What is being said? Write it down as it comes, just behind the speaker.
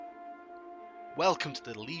Welcome to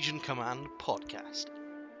the Legion Command podcast.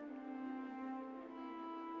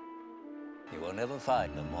 You will never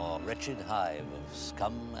find a more wretched hive of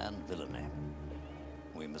scum and villainy.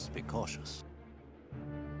 We must be cautious.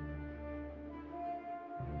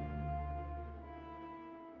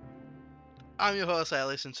 I'm your host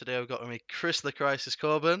Ellis, and today I've got with me Chris the Crisis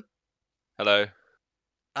Coburn Hello.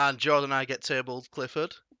 and Jordan I Get Tabled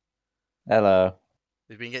Clifford. Hello.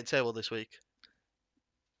 You've been getting tabled this week.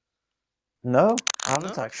 No, I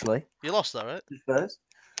haven't No? actually. You lost that, right? First?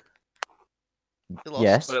 You lost.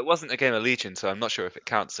 Yes. Well, it wasn't a game of Legion, so I'm not sure if it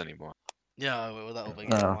counts anymore. Yeah, well, that'll be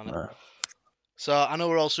No, game, no. So I know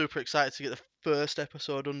we're all super excited to get the first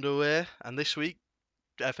episode underway, and this week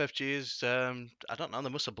FFG is I don't know, they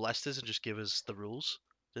must have blessed us and just give us the rules.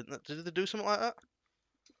 Didn't they? Did they do something like that?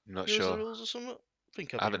 I'm not Give us the sure. rules or something? I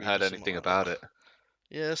think I haven't heard anything about it.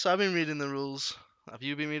 Yeah, so I've been reading the rules. Have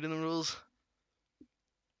you been reading the rules?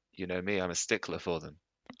 You know me, I'm a stickler for them.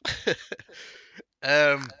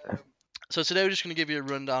 So today we're just going to give you a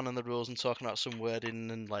rundown on the rules and talking about some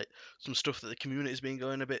wording and like some stuff that the community's been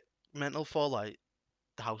going a bit mental for, like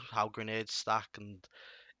how grenades stack and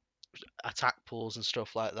attack pools and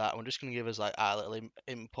stuff like that. We're just going to give us like our little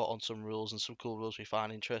input on some rules and some cool rules we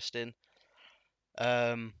find interesting.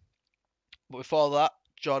 But before that,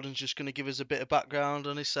 Jordan's just going to give us a bit of background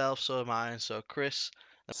on himself, so am I. So Chris.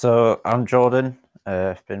 So I'm Jordan.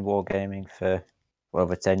 I've been wargaming for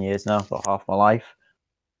over 10 years now, about half my life,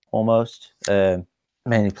 almost.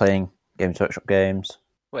 Mainly playing Games Workshop games.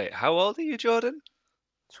 Wait, how old are you, Jordan?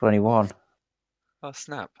 21. Oh,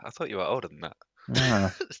 snap. I thought you were older than that.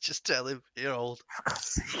 Ah, Just tell him you're old. for God's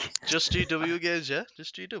sake. Just GW games, yeah?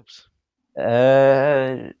 Just G dubs.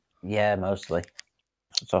 Yeah, mostly.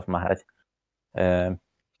 Off the top of my head.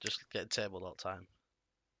 Just get tabled all the time.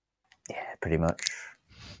 Yeah, pretty much.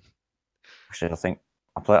 Actually, I think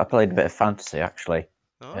I played a bit of fantasy, actually.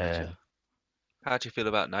 Oh, did you? How do you feel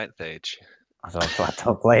about Ninth Age? I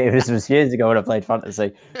don't play it. This was years ago when I played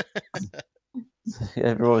fantasy.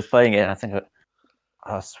 Everyone was playing it, and I think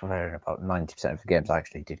I swear about 90% of the games I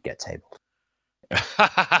actually did get tabled.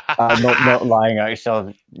 I'm not lying,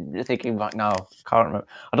 actually. I'm thinking back now. Can't remember.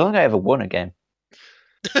 I don't think I ever won a game.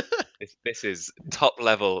 This is top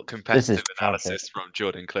level competitive tragic. analysis from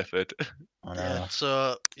Jordan Clifford. I know. Yeah,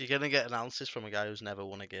 so you're gonna get analysis from a guy who's never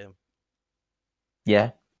won a game.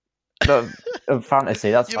 Yeah. But fantasy,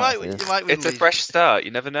 that's You might fantasy. win. It's a Legion. fresh start. You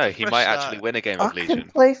never know. He fresh might start. actually win a game I of Legion. can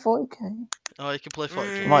play 40k. Oh, you can play 40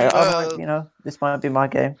 Mm. games. I might, this might be my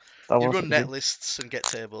game. You run net lists and get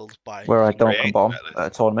tabled by. Where I don't Create come bomb net list. at a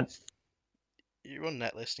tournament. You run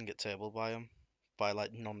net list and get tabled by them, by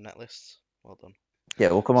like non-net lists. Well done. Yeah,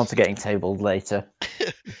 we'll come on to getting tabled later.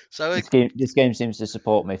 So, This game seems to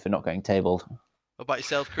support me for not getting tabled. what about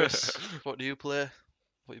yourself, Chris? What do you play?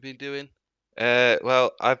 What you been doing?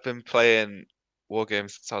 Well, I've been playing war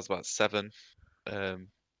games since I was about 7.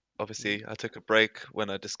 Obviously, I took a break when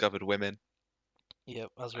I discovered women.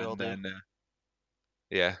 Yep, as we all And do. then,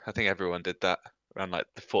 yeah, I think everyone did that around like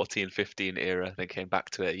the 14, 15 era. Then came back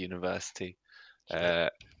to it at university. So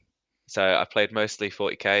I played mostly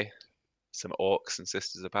 40k, some Orcs and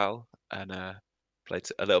Sisters of Battle, and played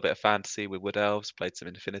a little bit of fantasy with Wood Elves, played some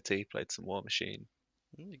Infinity, played some War Machine.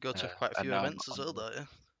 You go to quite a and few now I'm events as well, on- don't you?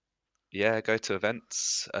 Yeah, go to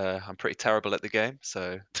events. I'm pretty terrible at the game,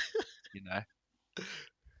 so, you know,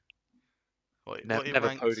 What you never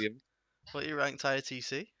ranked? podium. What you ranked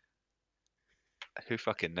ITC? Who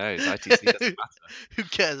fucking knows? ITC doesn't matter. Who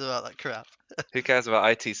cares about that crap? Who cares about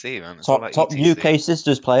ITC, man? It's all Top about ETC. UK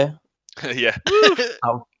Sisters player. Yeah,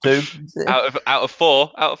 Out of 2. is it? out of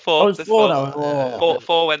 4. Oh, it's There's 4 four. now. Oh.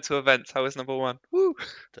 Four went to events. I was number 1. Woo!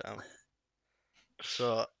 Damn.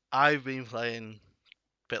 So I've been playing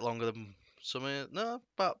a bit longer than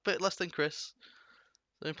about a bit less than Chris.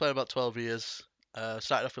 I've been playing about 12 years.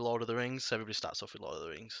 Started off with Lord of the Rings. Everybody starts off with Lord of the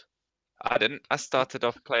Rings. I didn't. I started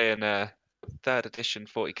off playing 3rd edition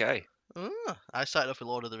 40k. I started off with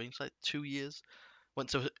Lord of the Rings like 2 years.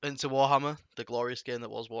 Went into Warhammer, the glorious game that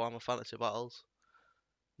was Warhammer Fantasy Battles.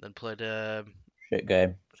 Then played Shit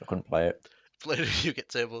game, so I couldn't play it. played a few get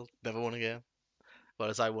table. Never won a game.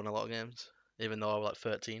 Whereas I won a lot of games, even though I was like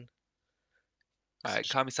 13. Alright,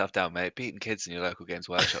 calm yourself down, mate. Beating kids in your local games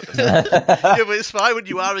workshop. Yeah, but it's fine when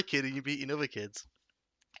you are a kid and you're beating other kids.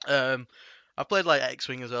 I played like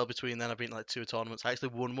X-Wing as well between then. I've been like 2 tournaments. I actually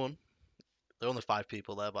won one. There are only 5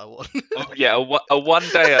 people there, but I won. Yeah, a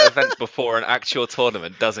one-day event before an actual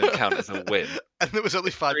tournament doesn't count as a win. And there was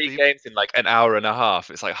only 5 3 people. games in like an hour and a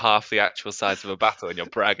half. It's like half the actual size of a battle, and you're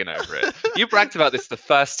bragging over it. You bragged about this the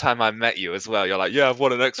first time I met you as well. You're like, "Yeah, I've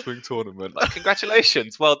won an X-wing tournament." Like,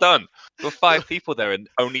 congratulations, well done. There were 5 people there, and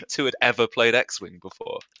only 2 had ever played X-wing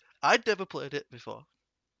before. I'd never played it before.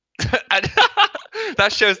 And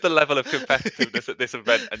that shows the level of competitiveness at this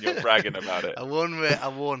event, and you're bragging about it. I won, mate. I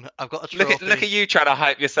won. I've got a trophy. Look at you trying to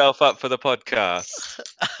hype yourself up for the podcast.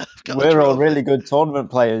 I've got a We're all trophy. really good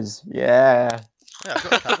tournament players. Yeah. Yeah, I've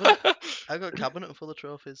got a cabinet. I've got a cabinet full of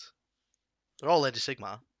trophies. They're all Lady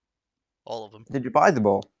Sigmar. All of them. Did you buy them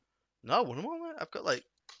all? No, I won them all, mate. I've got like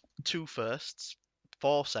 2 firsts,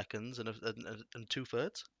 4 seconds, and 2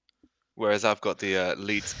 thirds. Whereas I've got the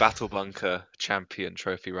Leeds Battle Bunker champion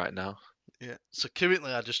trophy right now. Yeah. So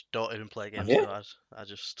currently, I just don't even play games. you? So I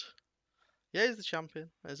just. Yeah, he's the champion.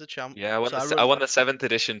 He's a champ. Yeah, I won, So I won the 7th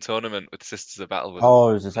edition tournament with Sisters of Battle. With Oh,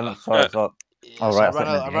 it was the 7th. Sorry, I thought. Yeah, Oh, so right, I I thought ran,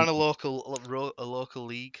 you a, meant I ran a the local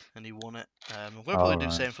league and he won it. I'm gonna Oh, probably do the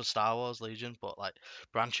right. same for Star Wars Legion, but like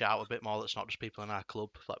branch out a bit more. That's not just people in our club,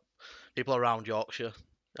 like people around Yorkshire.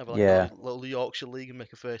 Have like Yeah. a little Yorkshire league and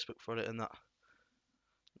make a Facebook for it and that.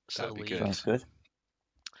 That'd be League. good. Sounds good.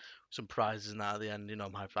 Some prizes in that at the end. You know,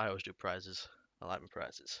 I always do prizes. I like my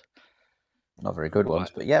prizes. Not very good ones,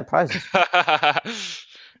 Right. but yeah, prizes.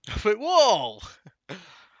 But whoa!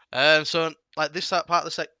 So like this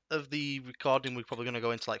part of the recording, we're probably gonna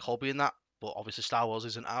go into like hobby and that. But obviously Star Wars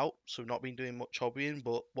isn't out, so we've not been doing much hobbying.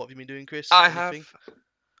 But what have you been doing, Chris? I Anything? have.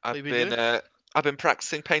 have you I've been been I've been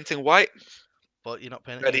practicing painting white. But you're not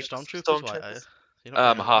painting Ready any for Stormtroopers white, are you? Stormtroopers? You're not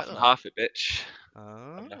I'm painting half white, and though? half it, bitch.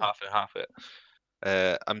 Ah. I'm half and half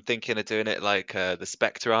it. I'm thinking of doing it like the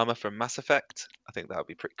Spectre armor from Mass Effect. I think that would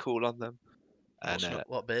be pretty cool on them. And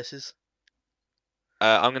What bases?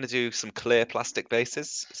 I'm going to do some clear plastic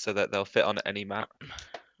bases so that they'll fit on any map,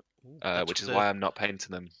 Ooh, which is why I'm not painting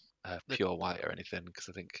them pure white or anything, because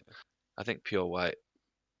I think pure white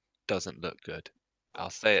doesn't look good. I'll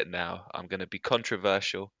say it now. I'm going to be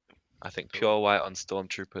controversial. I think pure white on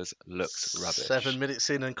Stormtroopers looks rubbish. 7 minutes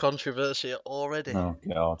in and controversy already. Oh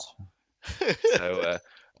god. So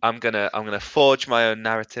I'm gonna forge my own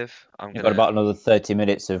narrative. You've got about another 30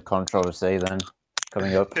 minutes of controversy then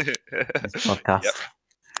coming up. This This podcast.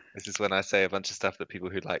 is when I say a bunch of stuff that people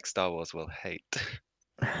who like Star Wars will hate.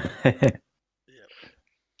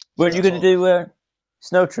 Weren't you that's going to do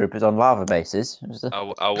snow troopers on lava bases? Was the-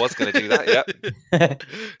 I was gonna do that. Yep.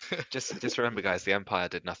 Just remember, guys, the Empire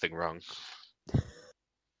did nothing wrong.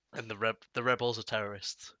 And the rebels are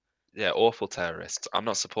terrorists. Yeah, awful terrorists. I'm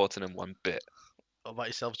not supporting them one bit. What about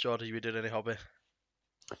yourself, Jordan? You been doing any hobby?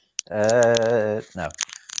 No.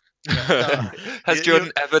 Has You-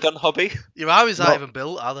 Jordan ever done hobby? Your armies aren't Not- even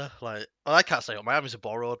built, are they? Like, well, I can't say my armies are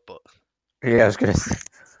borrowed, but Yeah, I was going to.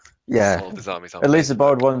 Yeah. Sold his armies on At least the Facebook.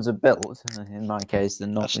 borrowed ones are built. In my case, they're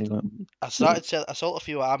not. I sold a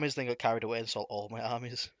few armies, then got carried away and sold all my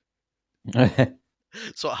armies. Even.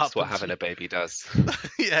 So what That's happens? what having a baby does.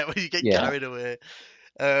 Yeah, when you get Yeah. carried away.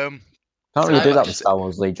 Can't So really do I've that with Star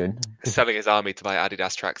Wars Legion. Selling his army to buy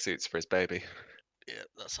Adidas tracksuits for his baby. Yeah,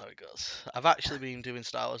 that's how it goes. I've actually been doing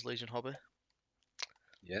Star Wars Legion hobby.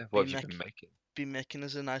 Yeah, what Been have you been making? Been making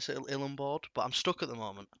us a nice little Ilum board, but I'm stuck at the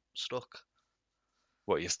moment. Stuck.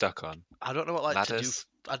 What you're stuck on? I don't know what to do. Ladders?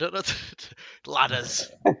 I don't know. Ladders.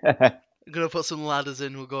 I'm gonna put some ladders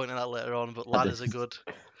in. We'll go into that later on, but ladders are good.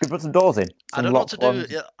 You put some doors in. I Some don't know what to locked do.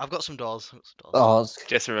 ones. Yeah, I've got some doors. Oh, it's-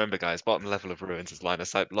 Just remember, guys, bottom level of ruins is line of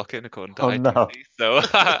sight blocking according to Oh, ITC. no. So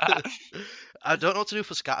I don't know what to do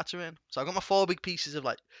for scatter terrain. So I've got my 4 big pieces of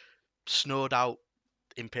like snowed out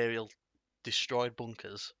Imperial destroyed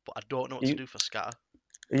bunkers, but I don't know what to You- do for scatter.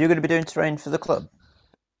 Are you going to be doing terrain for the club?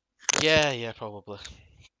 Yeah, probably.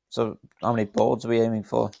 So, how many boards are we aiming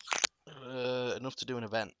for? Enough to do an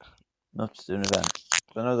event. Not to do an event.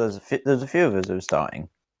 I know there's a few of us who are starting.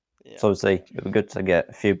 Yeah. So obviously, it would be good to get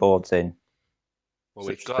a few boards in. well,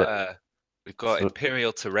 we've Such got so-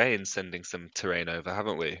 Imperial Terrain sending some terrain over,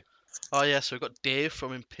 haven't we? Oh yeah, so we've got Dave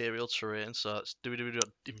from Imperial Terrain, so it's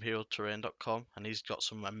www.imperialterrain.com, and he's got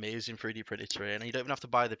some amazing 3D printed terrain. And you don't even have to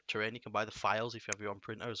buy the terrain; you can buy the files if you have your own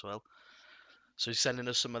printer as well. So he's sending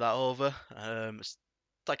us some of that over. It's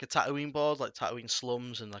like a Tatooine board, like Tatooine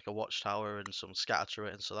slums, and like a watchtower and some scatter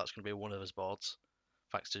terrain. So that's going to be one of his boards.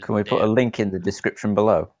 Thanks to Can we put a Dave. link in the description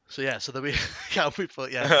below? So yeah, so there'll be can we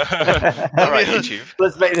put yeah. All right, YouTube.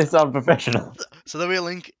 Let's make this sound professional. So there'll be a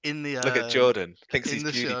link in the Look at Jordan. Thinks in he's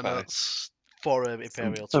the show PewDiePie. notes for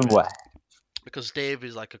Imperial Terrain. Somewhere. Because Dave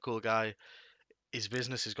is like a cool guy. His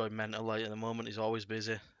business is going mental like at the moment. He's always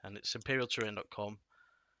busy, and it's imperialterrain.com.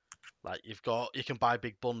 Like you can buy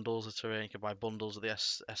big bundles of terrain, you can buy bundles of the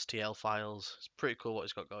STL files. It's pretty cool what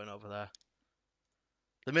he's got going over there.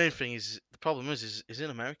 The main thing is the problem is in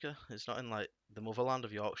America. It's not in like the motherland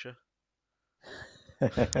of Yorkshire.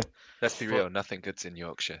 Let's be But- real, nothing good's in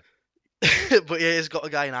Yorkshire. But yeah, he's got a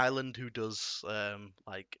guy in Ireland who does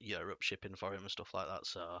like Europe shipping for him and stuff like that.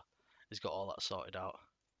 So he's got all that sorted out.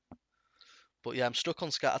 But yeah, I'm stuck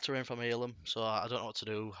on scatter terrain from Elam, so I don't know what to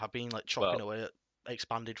do. I've been like chopping Well, away at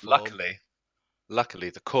expanded foam. Luckily,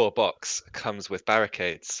 the core box comes with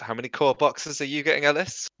barricades. How many core boxes are you getting,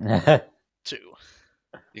 Ellis? 2.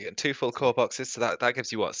 You're getting 2 full core boxes, so that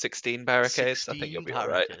gives you what, 16 barricades? I think you'll 16 be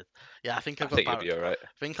alright. barricades. Yeah, I think I I've got think you'll be alright. I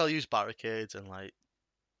think I'll use barricades and like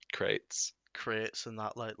Crates. crates and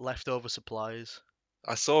that, like leftover supplies.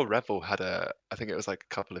 I saw Revel had I think it was like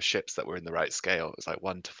a couple of ships that were in the right scale. It was like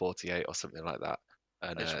 1 to 48 or something like that.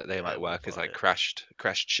 And That's they right, might work as like 148.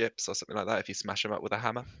 crashed ships or something like that if you smash them up with a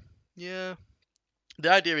hammer. Yeah.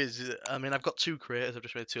 The idea is, I mean, I've got 2 craters. I've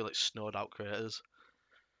just made 2 like snowed out craters.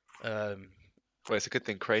 Well, it's a good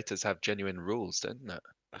thing craters have genuine rules, don't it?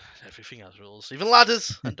 Everything has rules, even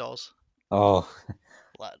ladders and doors. Oh,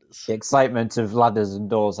 Ladders. the excitement of ladders and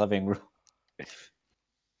doors having.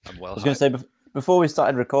 I'm well I was going to say before we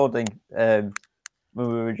started recording, when we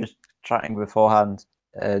were just chatting beforehand,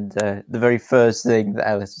 and the very first thing that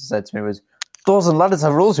Ellis said to me was, "Doors and ladders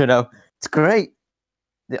have rules, you know. It's great."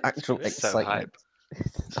 The actual great. So excitement,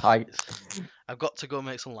 hype. I've got to go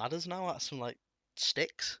make some ladders now. Out of some like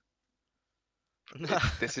sticks.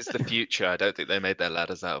 This is the future. I don't think they made their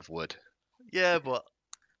ladders out of wood. Yeah, but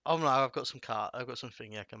oh no, I've got some I've got some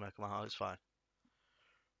thingy I can make them out. It's fine.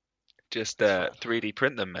 Just That's fine. 3D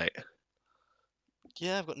print them, mate.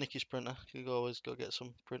 Yeah, I've got Nicky's printer. You can always go get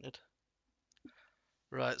some printed.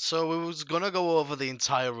 Right, so we was gonna go over the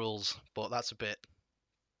entire rules, but that's a bit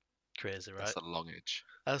crazy, right? That's a long edge.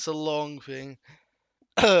 That's a long thing.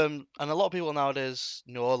 And a lot of people nowadays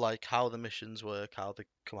know like how the missions work, how the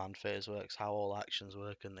command phase works, how all actions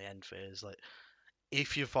work, and the end phase. Like,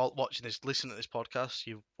 if you're watching this, listening to this podcast,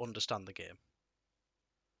 you understand the game.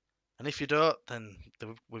 And if you don't, then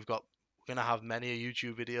we're gonna have many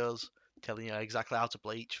YouTube videos telling you exactly how to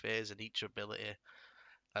play each phase and each ability.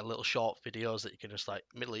 Like little short videos that you can just like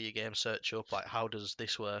middle of your game search up, like how does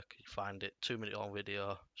this work? You find it, 2-minute long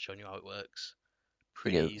video showing you how it works.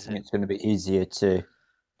 Pretty I easy. think it's going to be easier to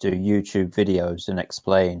do YouTube videos and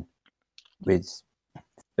explain with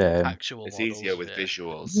Actual It's models, easier with yeah,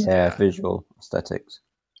 visuals. visual aesthetics.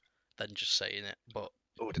 than just saying it. But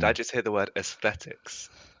Oh, did I just hear the word aesthetics?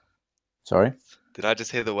 Sorry? Did I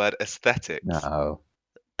just hear the word aesthetics? No.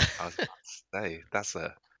 I was about to say that's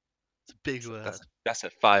a it's a big word. that's a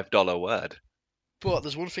 $5 word. But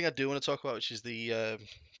there's one thing I do want to talk about, which is the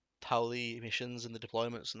how the missions and the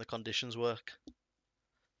deployments and the conditions work.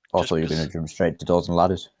 Also, you're going because- to jump straight to doors and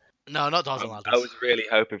ladders. No, not doors and I ladders. was really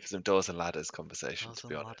hoping for some doors and ladders conversation, Doors to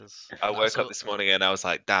be and honest. ladders. I No, woke so- up this morning and I was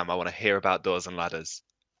like, damn, I want to hear about doors and ladders.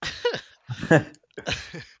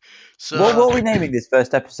 So What are we naming this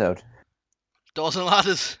first episode? doors and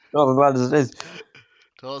ladders. Doors and ladders it is.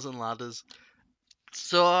 Doors and ladders.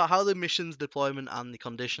 So how the missions, deployment, and the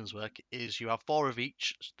conditions work is you have 4 of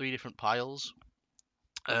each, 3 different piles.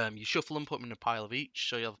 You shuffle them, put them in a pile of each.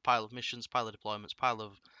 So you have a pile of missions, pile of deployments, pile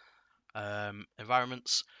of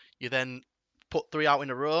environments. You then put 3 out in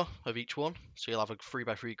a row of each one. So you'll have a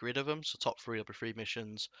 3x3 grid of them. So top 3 will be 3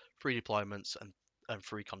 missions, 3 deployments, and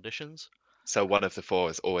 3 conditions. So one of the 4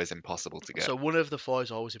 is always impossible to get. So one of the 4 is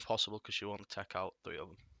always impossible because you want to take out 3 of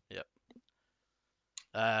them. Yep.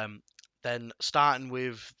 Then starting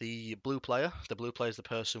with the blue player. The blue player is the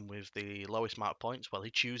person with the lowest amount of points. Well,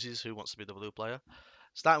 he chooses who wants to be the blue player.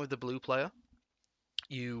 Starting with the blue player,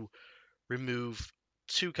 you remove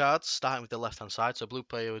 2 cards, starting with the left-hand side. So blue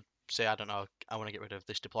player would say, I don't know, I want to get rid of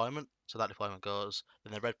this deployment. So that deployment goes.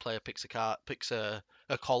 Then the red player picks a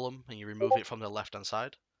column, and you remove it from the left-hand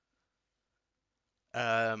side.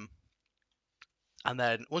 And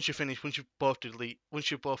then once you've finished, once you've both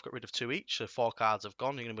got rid of 2 each, so 4 cards have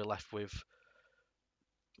gone, you're going to be left with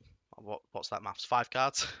what's that maths? 5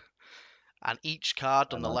 cards. And each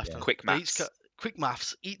card on the left hand Quick maths. Quick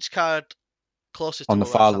maths. Each card closest On to the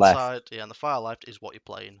the far left-hand left. side, on the far left is what you're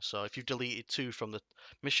playing. So if you've deleted 2 from the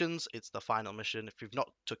missions, it's the final mission. If you've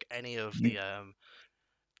not took any of the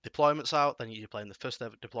deployments out, then you're playing the first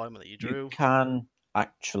ever deployment that you drew. You can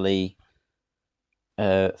actually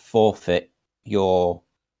forfeit your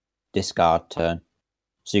discard turn.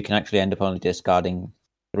 So you can actually end up only discarding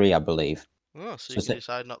 3, I believe. Oh, so So you say- can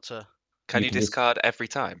decide not to. Can you you can just- discard every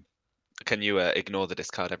time? Can you ignore the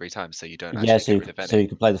discard every time so you don't actually Yeah, get rid of any? so you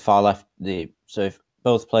can play the far left. So if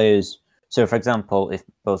both players So, for example, if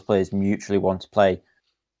both players mutually want to play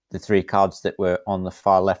the 3 cards that were on the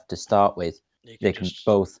far left to start with, You they can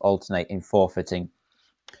both alternate in forfeiting.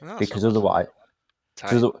 Oh, that's Because not bad. otherwise,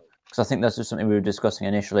 Tight. because I think that's just something we were discussing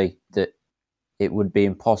initially, that it would be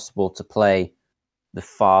impossible to play the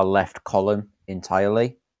far left column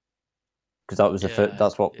entirely. Because that was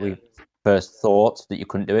that's what we first thought, that you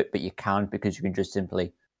couldn't do it, but you can, because you can just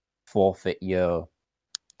simply forfeit your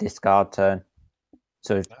discard turn.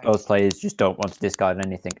 So if both players just don't want to discard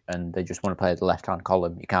anything and they just want to play the left-hand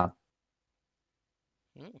column, you can.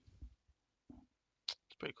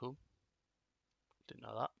 It's pretty cool. Didn't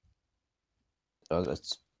know that. So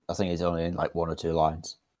I think it's only in like 1 or 2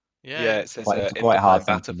 lines. Yeah, it says Quite- in quite the hard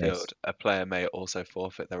prime thing to miss. battlefield, a player may also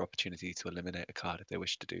forfeit their opportunity to eliminate a card if they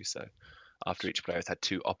wish to do so. After each player has had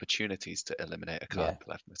 2 opportunities to eliminate a card,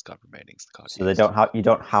 the leftmost card remaining is the card So used. you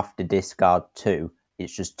don't have to discard 2.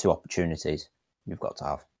 It's just 2 opportunities you've got to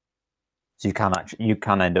have. So you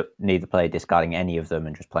can end up neither player discarding any of them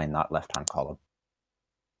and just playing that left-hand column.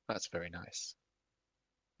 That's very nice.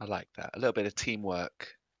 I like that. A little bit of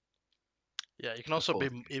teamwork. Yeah, you can also be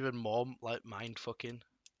Before- even more like mind fucking.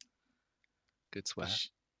 Good swear.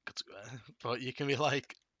 But you can be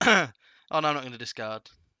like, oh no, I'm not going to discard,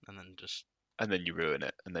 and then just And then you ruin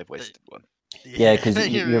it, and they've wasted one. Yeah, because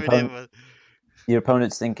you your ruin it, your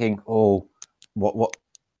opponent's thinking, oh, what,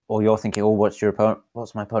 or you're thinking, oh, what's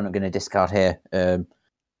my opponent going to discard here? And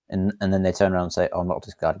then they turn around and say, oh, I'm not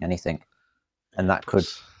discarding anything, and that could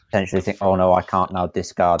potentially think, oh no, I can't now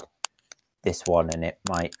discard this one, and it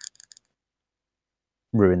might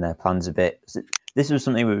ruin their plans a bit. So this was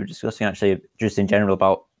something we were discussing actually, just in general,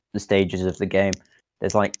 about the stages of the game.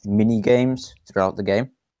 There's like mini games throughout the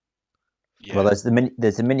game. Yeah. Well, there's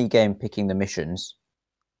the mini game picking the mission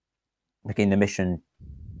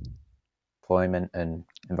deployment and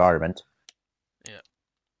environment. Yeah.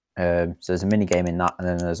 So there's a mini game in that, and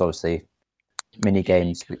then there's obviously mini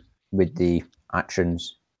games with the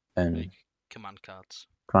actions and command cards.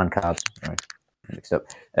 Command cards, sorry, mixed up.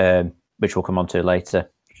 Which we'll come on to later.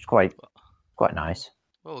 It's quite nice.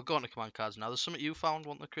 Well, we'll go on to command cards now. There's something you found,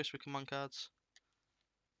 wasn't there, Chris, with command cards?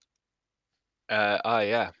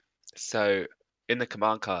 Yeah. So in the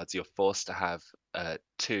command cards, you're forced to have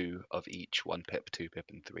 2 of each, 1 pip, 2 pip,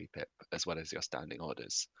 and 3 pip, as well as your standing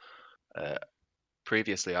orders.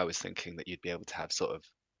 Previously, I was thinking that you'd be able to have sort of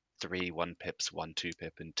 3 1 pips, 1 2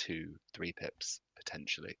 pip, and 2 3 pips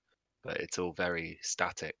potentially, but it's all very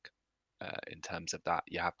static in terms of that.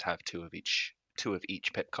 You have to have 2 of each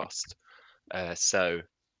pip cost. So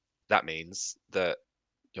that means that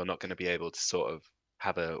you're not going to be able to sort of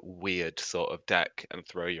have a weird sort of deck and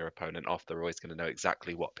throw your opponent off. They're always going to know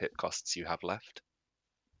exactly what pip costs you have left.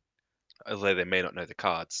 Although they may not know the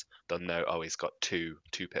cards, they'll know, oh, he's got 2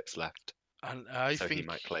 pips left. And so he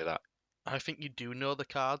might play that. I think you do know the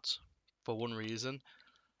cards for one reason.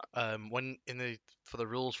 For the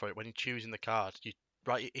rules for it, when you're choosing the card, you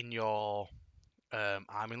write it in your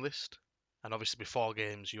army list, and obviously before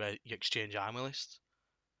games you exchange army lists.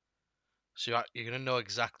 So you're gonna know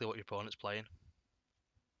exactly what your opponent's playing.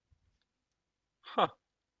 Huh.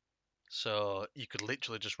 So you could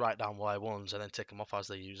literally just write down Y1s and then take them off as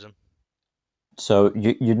they use them. So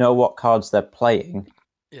you know what cards they're playing.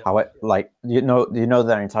 Yeah. How you know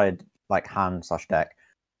their entire like hand / deck,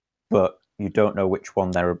 but you don't know which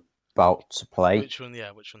one they're about to play. Which one they're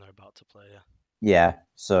about to play, yeah. Yeah,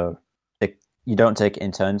 so you don't take it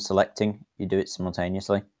in turns selecting, you do it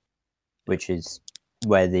simultaneously, which is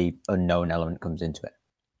where the unknown element comes into it.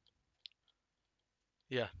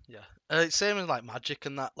 Yeah. It's same as like Magic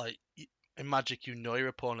and that. Like in Magic, you know your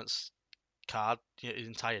opponent's card, your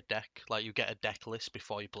entire deck. Like you get a deck list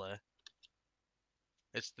before you play.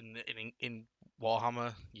 It's in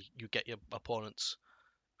Warhammer, you get your opponent's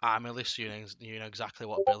army list, so you know exactly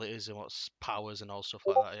what abilities and what powers and all stuff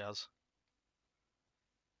like that he has.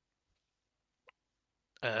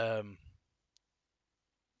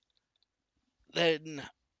 Then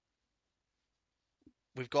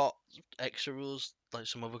we've got extra rules, like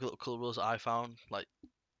some other little cool rules that I found, like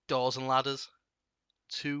doors and ladders.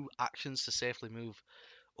 2 actions to safely move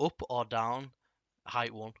up or down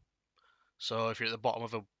height 1. So if you're at the bottom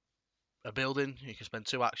of a building, you can spend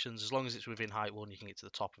 2 actions. As long as it's within height 1, you can get to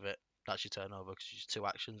the top of it. That's your turnover because it's 2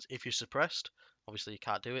 actions. If you're suppressed, obviously you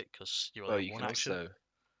can't do it because you're only one action.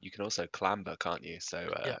 You can also clamber, can't you?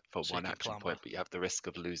 So for so 1 action point, but you have the risk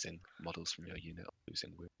of losing models from your unit, or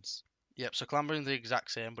losing wounds. Yep, so clambering is the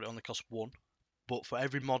exact same, but it only costs 1. But for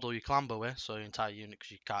every model you clamber with, so your entire unit,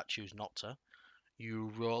 because you can't choose not to,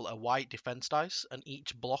 you roll a white defense dice, and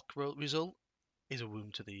each block result is a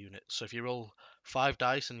wound to the unit. So if you roll 5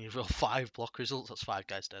 dice and you roll 5 block results, that's 5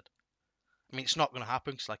 guys dead. I mean, it's not going to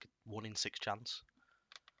happen. It's like a 1 in 6 chance.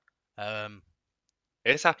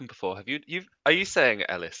 It's happened before. Are you saying,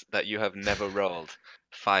 Ellis, that you have never rolled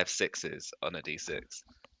 5 6s on a d6?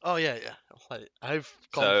 Oh yeah. Like, I've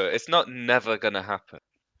gone. So it's not never gonna happen.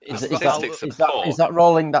 Is, I've is got that out Statistics are is that poor. is that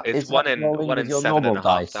rolling that It's is that rolling one with in your seven normal and a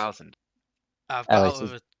half dice? thousand. I've got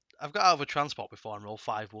Ellis, out of a transport before and rolled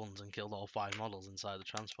 5 ones and killed all 5 models inside the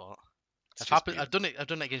transport. It's I've just happened. I've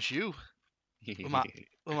done it against you beautiful.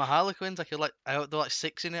 with my Harlequins. I killed there were like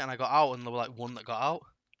 6 in it, and I got out, and there were like 1 that got out.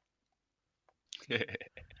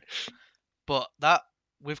 But that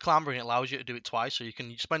with clambering, it allows you to do it twice. So you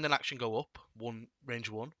can spend an action, go up range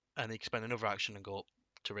 1, and then you can spend another action and go up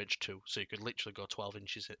to range 2. So you could literally go 12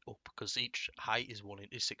 inches up because each height is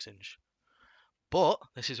 6 inch. But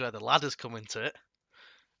this is where the ladders come into it.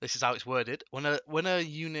 This is how it's worded. When a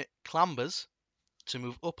unit clambers to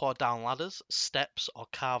move up or down ladders, steps, or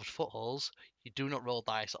carved footholds, you do not roll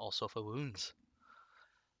dice or suffer wounds.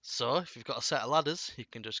 So if you've got a set of ladders, you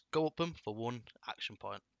can just go up them for 1 action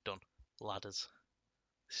point. Done. Ladders.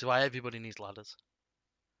 This is why everybody needs ladders.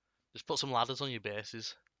 Just put some ladders on your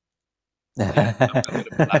bases. Yeah, I'm gonna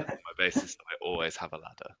put ladders on my bases, so I always have a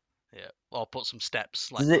ladder. Yeah. Or put some steps.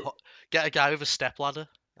 Does it- Get a guy with a step ladder,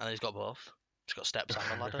 and he's got both. He's got steps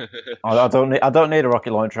and a ladder. I don't need a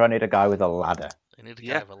rocket launcher. I need a guy with a ladder You need a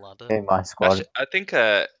Yeah. guy with a ladder. in my squad. Actually, I think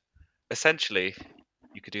essentially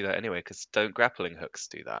you could do that anyway, because don't grappling hooks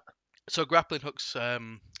do that? So grappling hooks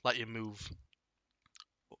let you move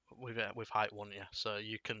with height 1, yeah. So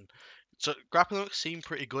you can. So grappling hooks seem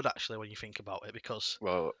pretty good actually when you think about it because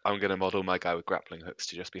Well, I'm gonna model my guy with grappling hooks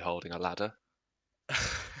to just be holding a ladder.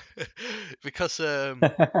 because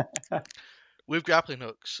with grappling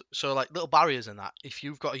hooks, so like little barriers and that, if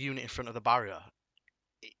you've got a unit in front of the barrier,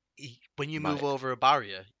 when you move Might. over a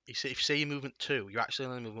barrier, if you say you're movement 2, you're actually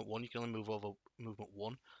only movement 1. You can only move over movement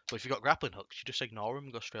 1. But if you've got grappling hooks, you just ignore them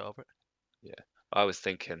and go straight over it. I was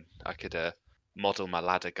thinking I could model my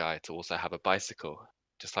ladder guy to also have a bicycle,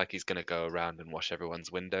 just like he's gonna go around and wash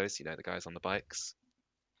everyone's windows. You know, the guys on the bikes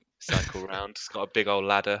cycle around. He's got a big old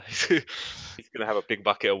ladder. He's gonna have a big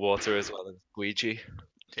bucket of water as well as squeegee.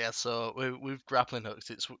 Yeah, so with grappling hooks,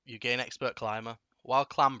 it's you gain expert climber. While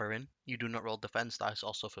clambering, you do not roll defense dice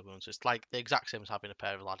or suffer wounds. It's like the exact same as having a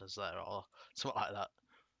pair of ladders there or something like that.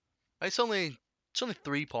 It's only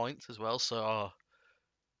 3 points as well, so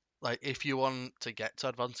like if you want to get to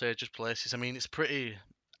advantageous places, I mean it's pretty.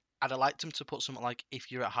 I'd have liked them to put something like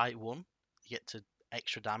if you're at height 1, you get to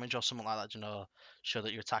extra damage or something like that, show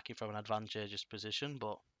that you're attacking from an advantageous position.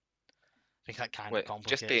 But I think that kind of Wait,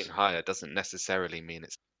 complicates. just being higher doesn't necessarily mean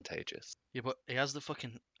it's advantageous. Yeah, but he has the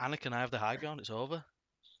fucking Anakin. I have the high ground. It's over.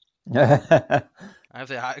 I have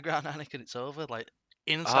the high ground, Anakin. It's over. Like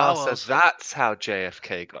in Star So Wars. that's how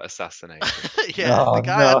JFK got assassinated. Yeah, Oh, the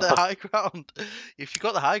guy had the no. high ground. If you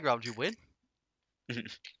got the high ground, you win.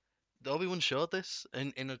 Obi-Wan showed this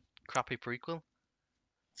in a crappy prequel.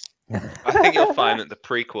 I think you'll find that the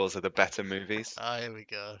prequels are the better movies. Ah, here we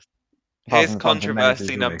go. Apart Here's from Phantom Menace,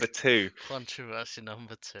 controversy is number 2. Controversy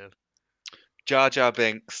number 2. Jar Jar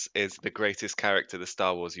Binks is the greatest character the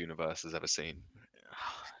Star Wars universe has ever seen.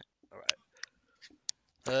 All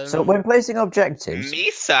right. So when placing objectives,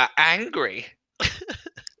 Misa angry.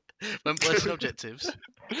 when placing objectives,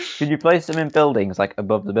 can you place them in buildings, like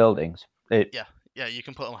above the buildings? yeah, you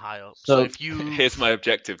can put them high up. So- So if you Here's my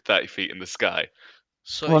objective: 30 feet in the sky.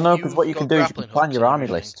 so Well, if no, because what you you've can got do is you can grappling plan hooks your and army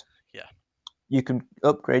everything- list. Yeah. You can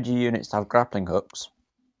upgrade your units to have grappling hooks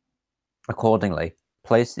accordingly.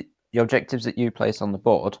 Place the objectives that you place on the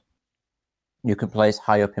board. You can place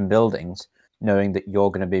high up in buildings, knowing that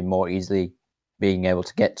you're going to be more easily being able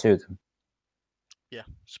to get to them. Yeah.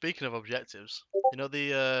 Speaking of objectives, you know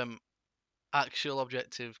the actual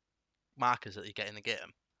objective markers that you get in the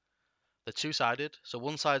game. They're two-sided. So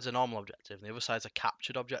one side's a normal objective, and the other side's a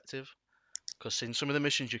captured objective. Because in some of the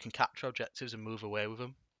missions, you can capture objectives and move away with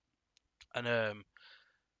them. And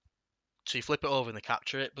so you flip it over and they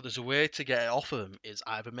capture it. But there's a way to get it off of them is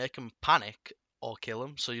either make them panic or kill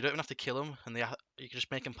them. So you don't even have to kill them, and you can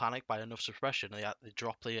just make them panic by enough suppression. And they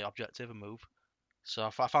drop the objective and move. So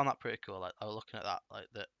I found that pretty cool. Like I was looking at that, like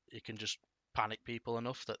that you can just panic people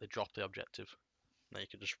enough that they drop the objective. And then you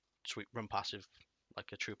can just run passive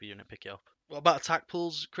like a trooper unit, pick it up. What about attack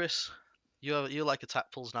pools, Chris? You like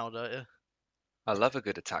attack pools now, don't you? I love a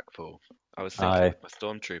good attack pool. I was thinking Aye. with my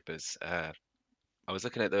stormtroopers. I was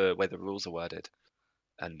looking at the way the rules are worded,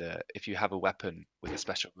 and if you have a weapon with a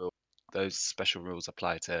special rule, those special rules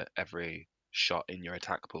apply to every shot in your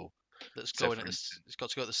attack pool. That's So, going for at it's got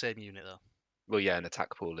to go at the same unit though. Well, yeah, an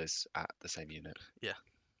attack pool is at the same unit. Yeah.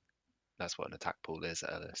 That's what an attack pool is,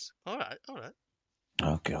 Ellis. All right.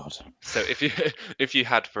 Oh god. So if you if you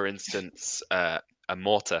had, for instance, a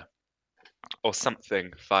mortar or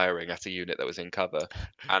something firing at a unit that was in cover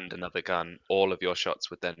and another gun, all of your shots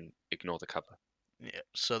would then ignore the cover. Yeah.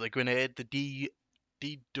 So the grenade, the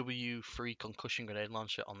DW3 concussion grenade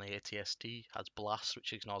launcher on the ATST has blast,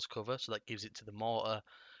 which ignores cover, so that gives it to the mortar,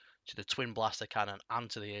 to the twin blaster cannon, and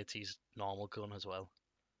to the AT's normal gun as well.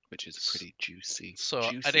 Which is pretty juicy. So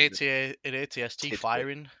an Juicy an ATST tidbit.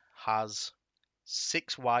 firing has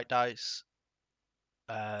 6 white dice,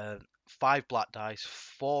 5 black dice,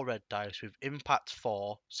 4 red dice with impact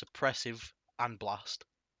 4, suppressive, and blast.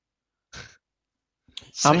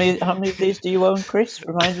 How many of these do you own, Chris?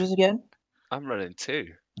 Remind us again. I'm running 2.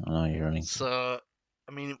 Oh, no, you're running. So,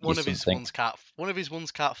 I mean, one of his something.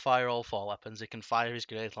 ones can't fire all 4 weapons. He can fire his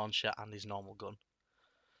grenade launcher and his normal gun.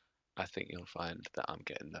 I think you'll find that I'm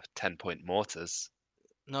getting the 10-point mortars.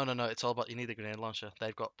 No, it's all about you need a grenade launcher.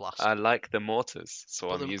 They've got blast. I like the mortars, so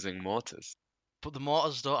But I'm the- using mortars. But the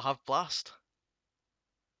mortars don't have blast.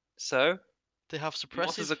 So They have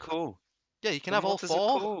mortars suppressive. are cool. Yeah, you can The have all mortars 4.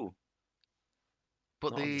 are cool.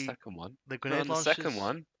 But Not on the the second one. the Not grenade on the launchers. second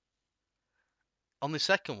one. On the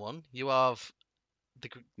second one, you have the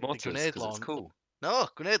Mortars, grenade because it's launcher. cool. No,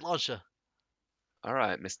 grenade launcher. All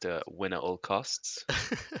right, Mr. Win at all costs.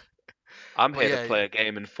 I'm Well, here yeah, to play a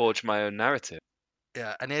game and forge my own narrative.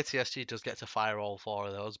 Yeah, an ATSG does get to fire all 4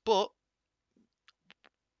 of those. But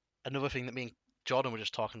another thing that me and Jordan were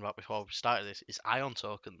just talking about before we started this is ion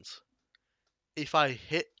tokens. If I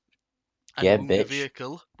hit and Yeah, wound a bitch.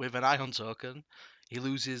 vehicle with an ion token, he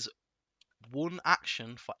loses 1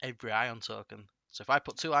 action for every ion token. So if I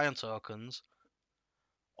put 2 ion tokens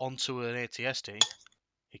onto an ATST,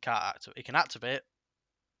 he can't activate. He can activate,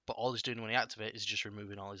 but all he's doing when he activates is just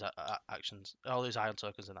removing all his actions, all his ion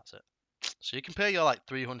tokens, and that's it. So you can pay your like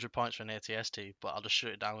 300 points for an ATST, but I'll just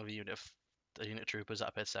shoot it down with a unit of troopers that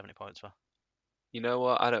I paid 70 points for. You know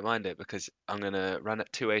what? I don't mind it because I'm going to run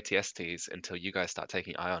at 2 ATSTs until you guys start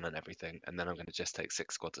taking ion and everything, and then I'm going to just take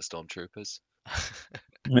 6 squads of stormtroopers.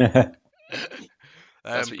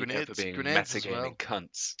 That's what you get for being grenades as metagaming well.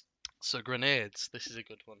 cunts. So grenades, this is a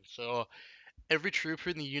good one. So every trooper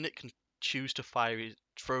in the unit can choose to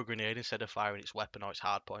throw a grenade instead of firing its weapon or its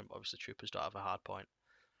hard point. But obviously, troopers don't have a hard point.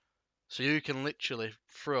 So you can literally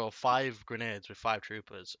throw 5 grenades with 5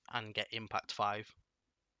 troopers and get impact 5.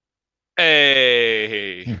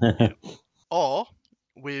 Hey! Or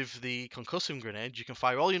with the concussive grenade, you can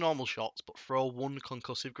fire all your normal shots, but throw 1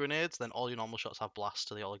 concussive grenade. Then all your normal shots have blast,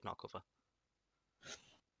 so they all ignore cover.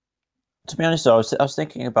 To be honest, though, I was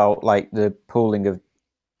thinking about like the pooling of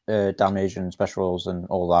damage and special rolls and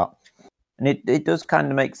all that, and it does kind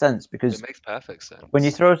of make sense because It makes perfect sense. when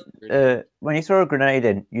you throw Really. when you throw a grenade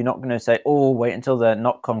in, you're not going to say, "Oh, wait until they're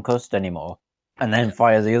not concussed anymore," and then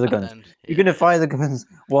fire the other guns. Then, You're going to fire the guns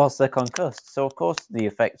whilst they're concussed. So of course the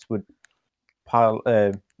effects would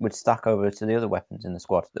stack over to the other weapons in the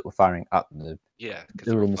squad that were firing at the. Yeah, because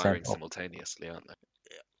They're they're on all the same firing pop. simultaneously, aren't they?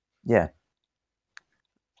 Yeah.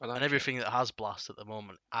 I like And it. everything that has blast at the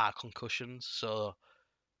moment are concussions. So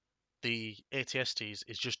the ATSTs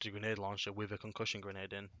is just a grenade launcher with a concussion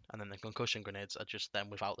grenade in, and then the concussion grenades are just them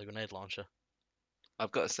without the grenade launcher.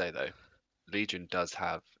 I've got to say though, Legion does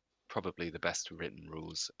have probably the best written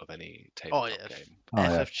rules of any tabletop game. Oh,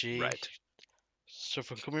 yeah. FFG. Right. So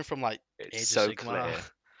from coming from like Age It's of so Sigmar. clear.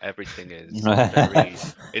 Everything is very.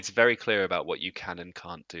 It's very clear about what you can and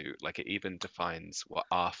can't do. Like it even defines what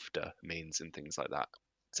after means and things like that.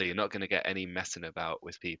 So you're not going to get any messing about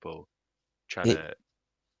with people trying to.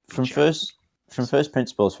 From reach out. first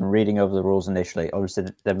principles, from reading over the rules initially, obviously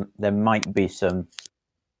there might be some,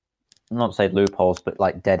 not to say loopholes, but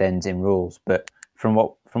like dead ends in rules. But from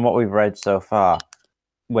what we've read so far,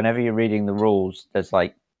 whenever you're reading the rules, there's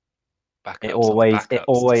like Backups it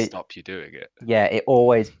always to stop you doing it. yeah, it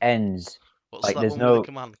always ends What's like that there's one no with the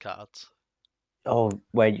command cards?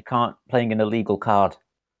 where you can't playing an illegal card.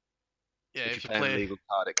 Yeah, If if you you play play. a legal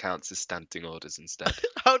card, it counts as standing orders instead.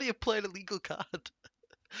 How do you play an illegal card?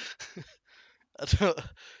 I don't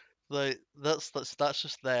like that's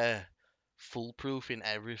just their foolproof in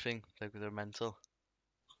everything. They're mental.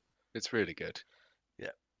 It's really good.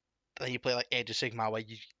 Then you play like Age of Sigmar where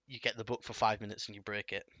you get the book for 5 minutes and you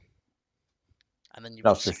break it, and then you've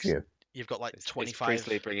That's got just you. You've got like It's 25.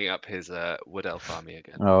 Priestley bringing up his Wood Elf army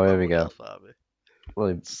again. Oh, here we Wood go. Elf army.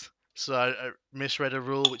 Well, So I misread a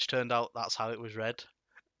rule, which turned out that's how it was read.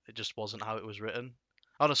 It just wasn't how it was written.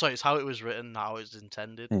 Oh no, sorry, it's how it was written, not how it's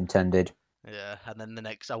intended. intended. Yeah, and then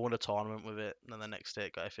I won a tournament with it, and then the next day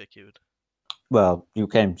it got FAQ'd. Well, you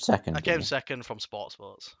came second. I didn't came you? second from sports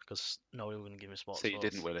votes because no one was going to give me sports So you votes.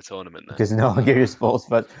 didn't win a tournament then. Because no one gave you sports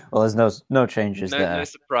vote. Well, there's no changes No, there. no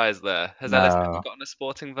surprise there. Has Ellis ever No. gotten a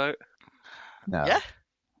sporting vote No. Yeah,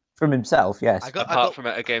 From himself, yes. I apart got. from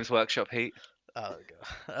at a Games Workshop heat? Oh,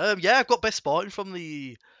 God. Yeah, I've got best sporting from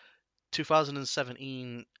the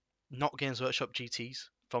 2017 not Games Workshop GTs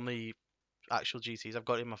from the actual GTs. I've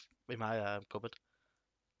got it in my cupboard.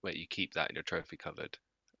 Wait, you keep that in your trophy cupboard?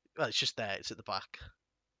 Well, it's just there. It's at the back.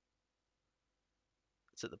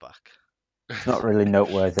 It's at the back. It's not really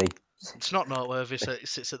noteworthy. It's not noteworthy, so it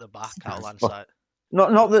sits at the back, out of line Well, sight.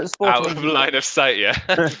 Not that sporting. Out of line of sight, yeah.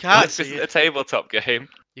 You can't This see isn't a it. tabletop game.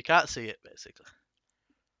 You can't see it, basically.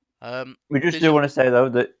 We just Did do you- want to say though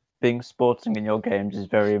that being sporting in your games is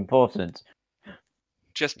very important.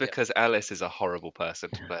 Just Yeah. because Alice is a horrible person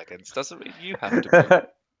to play against doesn't mean you have to be.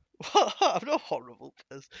 What? I'm not horrible.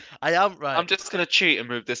 I am right. I'm just gonna cheat and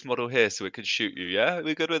move this model here so it can shoot you. Yeah,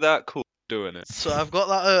 we good with that? Cool, doing it. So I've got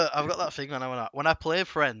that. I've got that thing when I play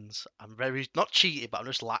friends. I'm very not cheating, but I'm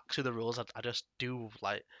just lax with the rules. I just do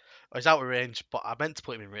like. He's out of range, but I meant to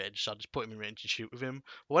put him in range, so I just put him in range and shoot with him.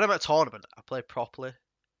 But when I'm at a tournament, I play properly.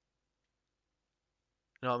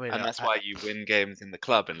 You know what I mean? And that's why you win games in the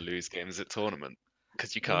club and lose games at tournament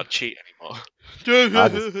because you can't cheat anymore.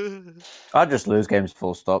 I just lose games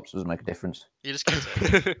full stops. Doesn't make a difference. You just get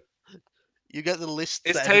it. You get the list.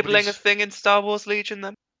 Is that tabling a everybody's- thing in Star Wars Legion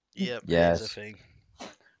then? Yeah, it is a Yes. thing.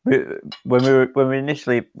 When we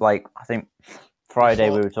initially, like, I think Friday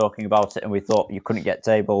we thought- were talking about it and we thought you couldn't get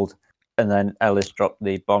tabled, and then Ellis dropped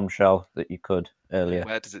the bombshell that you could earlier.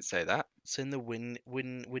 Where does it say that? It's in the winning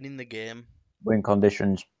the game, Win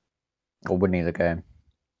conditions or winning the game.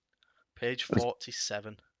 page Was-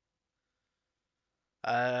 47.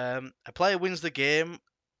 A player wins the game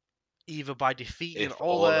either by defeating If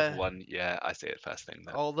all all their of one, yeah, I see it first thing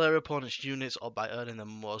then. all their opponent's units or by earning the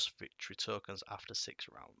most victory tokens after 6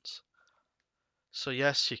 rounds. So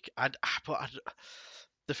yes,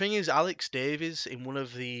 the thing is, Alex Davies in one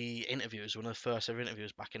of the interviews, one of the first ever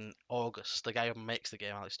interviews back in August, the guy who makes the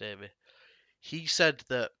game, Alex Davies, he said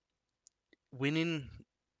that winning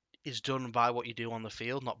is done by what you do on the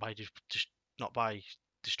field, not by not by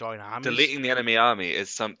destroying armies. Deleting the enemy army is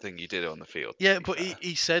something you did on the field. to Yeah, be but fair.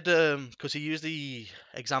 he said because he used the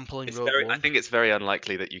example in It's Rogue very, One. I think it's very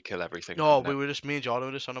unlikely that you kill everything. No, from me and Jordan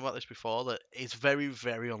were just talking about this before, that it's very,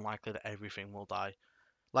 very unlikely that everything will die.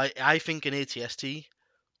 Like, I think an ATST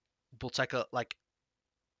will take at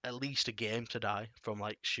least a game to die from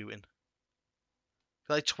like shooting.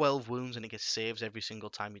 Like 12 wounds and it gets saves every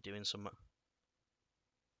single time you're doing something.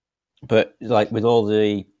 But like with all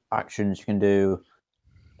the actions you can do,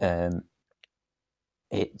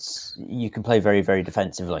 you can play very, very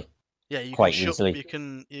defensively. Yeah, you Quite can shoot, easily.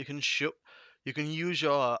 you can use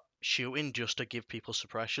your shooting just to give people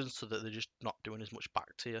suppressions so that they're just not doing as much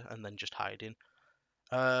back to you and then just hiding.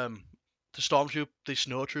 The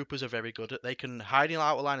snow troopers are very good at. They can hide in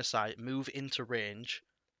out of line of sight, move into range,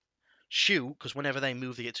 shoot, because whenever they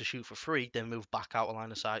move, they get to shoot for free. Then move back out of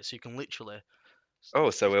line of sight, so you can literally.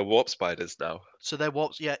 Oh, so we're warp spiders now. So they're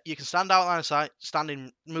warps. Yeah, you can stand out of line of sight, stand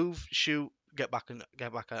in, move, shoot, get back out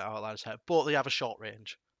of line of sight. But they have a short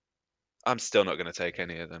range. I'm still not going to take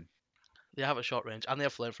any of them. They have a short range, and they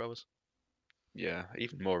have flamethrowers. Yeah,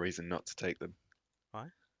 even more reason not to take them. Why?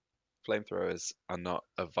 Flamethrowers are not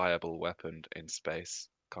a viable weapon in space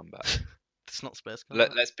combat. It's not space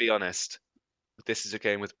combat. Let's be honest. This is a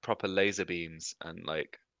game with proper laser beams and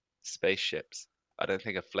like spaceships. I don't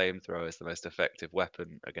think a flamethrower is the most effective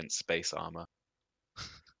weapon against space armor.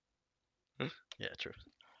 Yeah, true.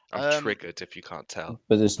 I'm triggered if you can't tell.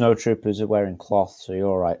 But the snow troopers are wearing cloth, so you're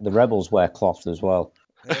all right. The rebels wear cloth as well.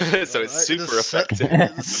 So it's super It's effective.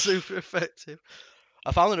 It's super effective.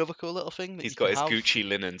 I found another cool little thing. That He's you got can his have. Gucci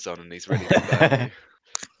linens on and he's ready to burn you.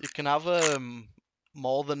 You can have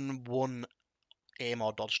more than one aim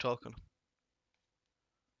or dodge token.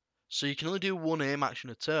 So you can only do one aim action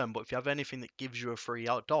a turn, but if you have anything that gives you a free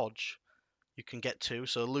out dodge, you can get two.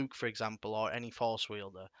 So Luke, for example, or any force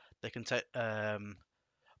wielder, they can take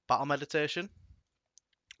battle meditation,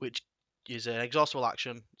 which is an exhaustible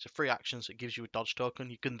action. It's a free action, so it gives you a dodge token.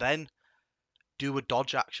 You can then do a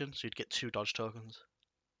dodge action, so you'd get 2 dodge tokens.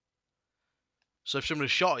 So if somebody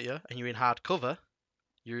shot at you and you're in hard cover,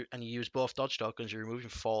 you use both dodge tokens, you're removing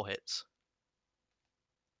 4 hits.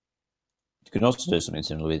 You can also do something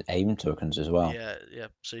similar with aim tokens as well. Yeah.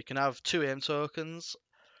 So you can have 2 aim tokens.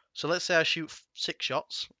 So let's say I shoot 6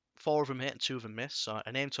 shots, 4 of them hit and 2 of them miss. So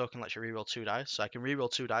an aim token lets you reroll 2 dice. So I can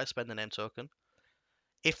reroll 2 dice, spend an aim token.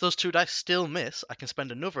 If those 2 dice still miss, I can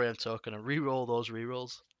spend another aim token and reroll those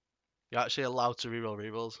rerolls. You're actually allowed to reroll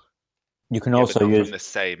rerolls. You can Yeah, also but not use from the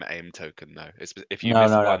same aim token though. If you no,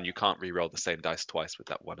 miss no, one, no, you can't re-roll the same dice twice with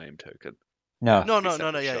that one aim token. no. Have to be No.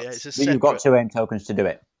 separate Yeah. shots. It's a But you've got separate. 2 aim tokens to do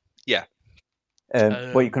it. Yeah.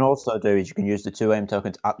 What you can also do is you can use the 2 aim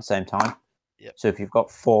tokens at the same time. Yep. So if you've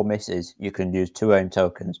got 4 misses, you can use 2 aim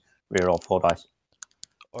tokens, reroll 4 dice.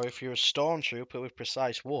 Or if you're a stormtrooper with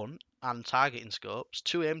precise 1 and targeting scopes,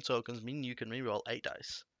 2 aim tokens mean you can reroll 8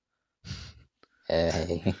 dice.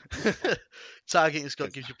 Hey. Targeting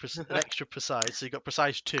scope gives you an extra precise, so you got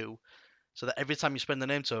precise 2, so that every time you spend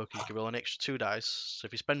an aim token, you can roll an extra 2 dice. So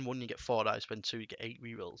if you spend 1, you get 4 dice. Spend 2, you get 8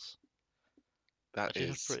 rerolls. That Which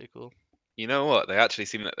is is. pretty cool. You know what? They actually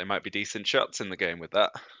seem like they might be decent shots in the game with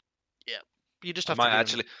that. You just I have to might give 'em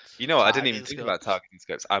actually. You know what? I didn't even targeting think about scopes. targeting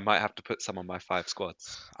scopes. I might have to put some on my 5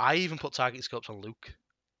 squads. I even put target scopes on Luke.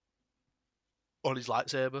 On his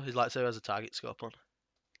lightsaber. His lightsaber has a target scope on.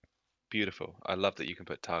 Beautiful. I love that you can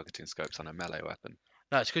put targeting scopes on a melee weapon.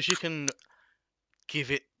 No, it's because you can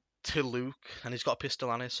give it to Luke, and he's got a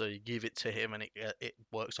pistol on it, so you give it to him, and it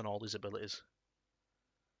works on all his abilities.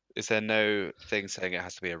 Is there no thing saying it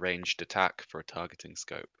has to be a ranged attack for a targeting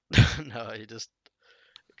scope? No, you just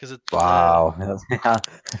because it's Wow.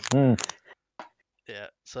 yeah.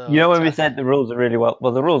 So You know when we said the rules are really well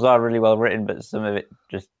the rules are really well written, but some of it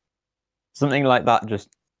just something like that just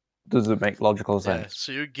doesn't make logical yeah. sense.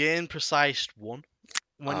 So you gain precise 1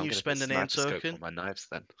 when I'm you gonna spend put an aim sniper scope token. on my knives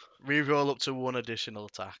then. Reroll up to 1 additional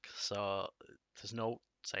attack. So there's no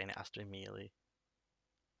saying it has to be melee.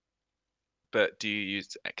 But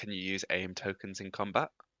can you use aim tokens in combat?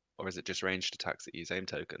 Or is it just ranged attacks that use aim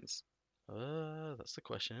tokens? That's the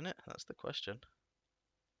question, isn't it? That's the question.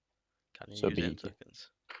 Can you So use aim tokens?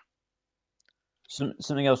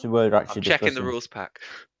 Something else we were actually I'm checking the discussing. rules pack.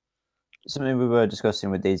 Something we were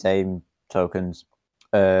discussing with these aim tokens.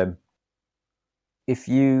 If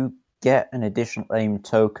you get an additional aim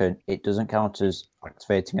token, it doesn't count as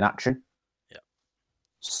activating an action. Yeah.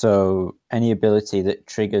 So any ability that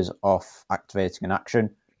triggers off activating an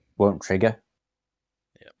action won't trigger.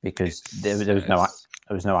 Yeah. Because there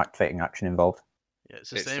was no activating action involved. Yeah,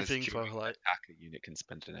 it's the same thing for like attack, a unit can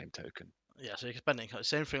spend an aim token. Yeah, so you can spend it.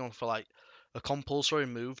 Same thing for like a compulsory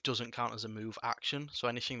move doesn't count as a move action. So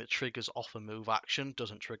anything that triggers off a move action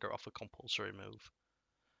doesn't trigger off a compulsory move.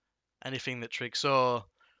 Anything that triggers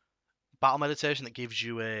battle meditation that gives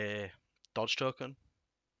you a dodge token.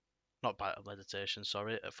 Not battle meditation,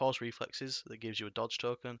 sorry. Force reflexes that gives you a dodge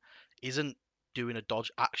token isn't doing a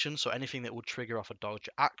dodge action. So anything that would trigger off a dodge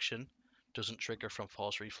action doesn't trigger from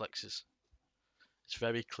force reflexes. It's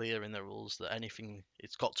very clear in the rules that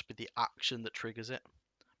it's got to be the action that triggers it.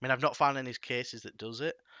 I mean, I've not found any cases that does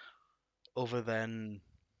it, other than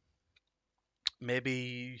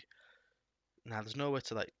maybe. There's no way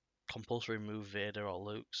to like compulsory move Vader or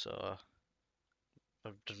Luke, so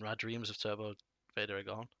my dreams of Turbo Vader are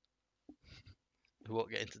gone. We won't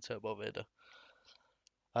get into Turbo Vader.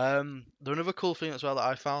 Another cool thing as well that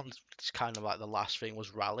I found, it's kind of like the last thing,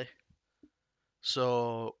 was Rally.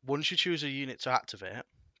 So once you choose a unit to activate,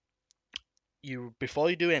 before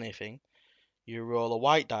you do anything, you roll a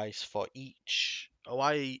white dice for each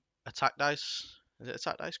white attack dice. Is it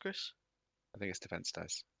attack dice, Chris? I think it's defense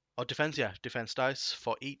dice. Or defense, yeah, defense dice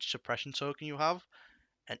for each suppression token you have,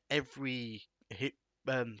 and every hit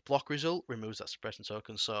block result removes that suppression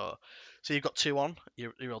token. So you've got 2 on,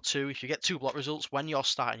 you roll 2. If you get 2 block results when you're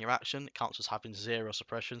starting your action, it counts as having 0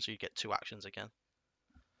 suppression, so you get 2 actions again.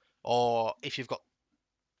 Or if you've got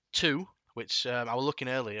 2, which I was looking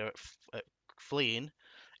earlier at fleeing,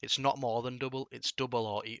 it's not more than double. It's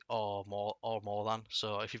double or more than.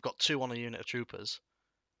 So if you've got 2 on a unit of troopers,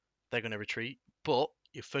 they're going to retreat. But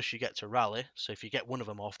you get to rally. So if you get one of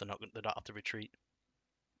them off, they don't have to retreat.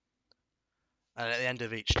 And at the end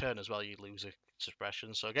of each turn as well, you lose a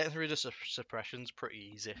suppression. So getting through the suppression's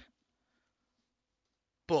pretty easy.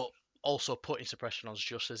 But also putting suppression on is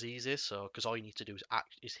just as easy. So because all you need to do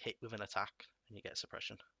is hit with an attack and you get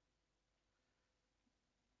suppression.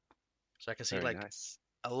 So I can see Very like nice.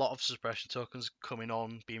 a lot of suppression tokens coming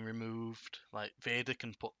on, being removed. Like Vader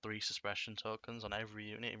can put 3 suppression tokens on every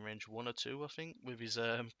unit in range 1 or 2, I think, with his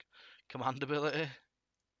command ability.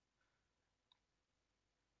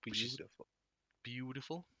 Beautiful.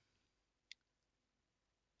 Beautiful.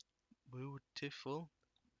 Beautiful.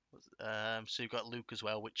 So you've got Luke as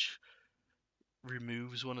well, which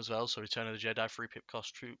removes one as well. So Return of the Jedi, 3 pip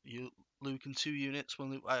cost Luke in 2 units. When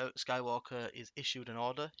Luke Skywalker is issued an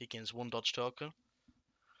order, he gains 1 dodge token.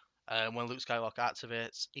 When Luke Skywalker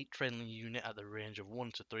activates, each friendly unit at the range of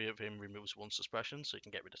 1 to 3 of him removes 1 suppression, so you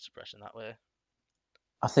can get rid of suppression that way.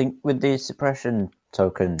 I think with these suppression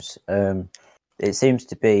tokens, it seems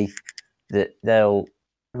to be that they'll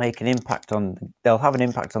make an impact on. They'll have an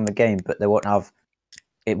impact on the game, but they won't have.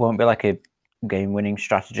 It won't be like a game-winning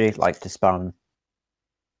strategy, like to spam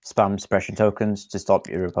suppression tokens to stop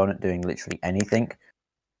your opponent doing literally anything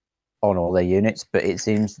on all their units. But it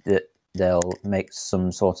seems that they'll make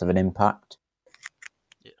some sort of an impact.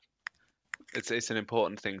 It's an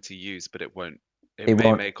important thing to use, but it won't. It It may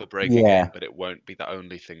won't- make or break a yeah. game, but it won't be the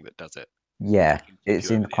only thing that does it. Yeah, Keep it you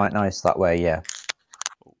seems over the quite edge. nice that way. Yeah.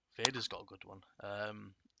 Oh, Vader's got a good one.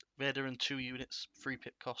 Vader and 2 units, 3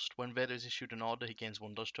 pip cost. When Vader is issued an order, he gains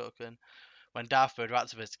 1 dodge token. When Darth Vader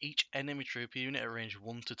activates, each enemy trooper unit at range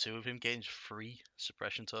 1 to 2 of him gains 3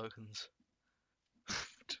 suppression tokens.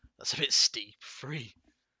 That's a bit steep. 3.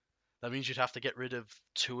 That means you'd have to get rid of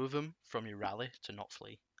 2 of them from your rally to not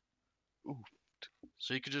flee. Ooh.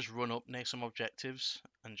 So you could just run up, make some objectives,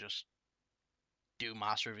 and just do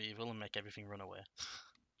Master of Evil and make everything run away.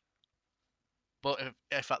 But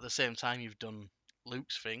if at the same time you've done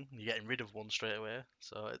Luke's thing, you're getting rid of 1 straight away.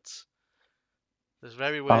 So there's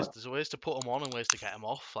ways to put them on and ways to get them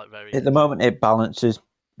off. Like At the moment, it balances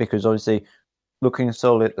because obviously, looking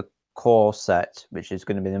solely at the core set, which is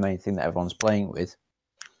going to be the main thing that everyone's playing with,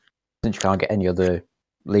 since you can't get any other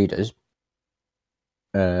leaders,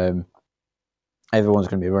 everyone's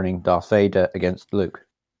going to be running Darth Vader against Luke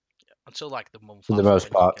until like the month. for the most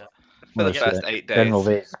part. For the Unless, first 8 days. General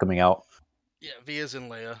V is coming out. Yeah, Via's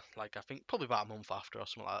and Leia, like I think probably about a month after or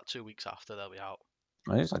something like that. 2 weeks after they'll be out.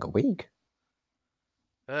 I think it's like a week.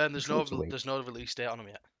 And there's no It's a week. there's no release date on them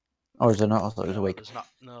yet. Or is there not? I thought it was a week. There's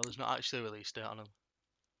not actually a release date on them.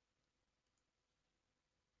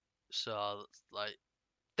 So like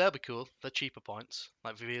they'll be cool. They're cheaper points.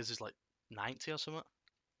 Like Via's is like 90 or something.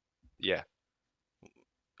 Yeah.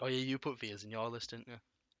 Oh yeah, you put Via's in your list, didn't you?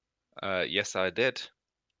 Yes, I did.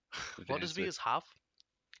 What does Via's Via's have?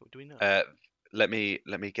 What do we know? Let me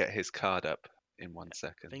get his card up in 1 I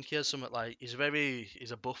second. think he has something like he's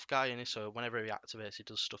a buff guy, and so whenever he activates, he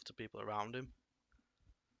does stuff to people around him.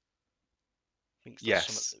 I think that's Yes,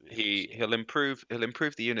 something that he does, yeah. he'll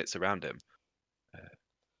improve the units around him.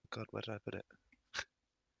 God, where did I put it?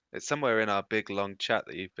 It's somewhere in our big long chat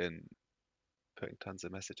that you've been putting tons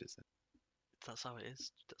of messages in. That's how it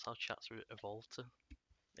is. That's how chats evolved to.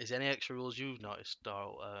 Is there any extra rules you've noticed,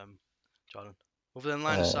 or Jordan? Other than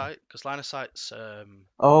line of sight, because line of sight's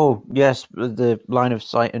Oh yes, the line of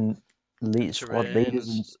sight and elite squad leaders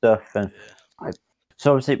and stuff. And yeah.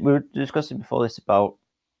 so obviously we were discussing before this about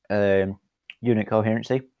unit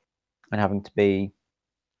coherency and having to be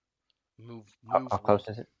move how close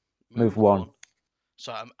one. is it? Move one.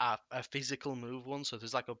 So a physical move one. So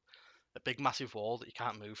there's like a big massive wall that you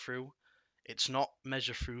can't move through. It's not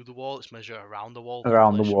measure through the wall. It's measure around the wall.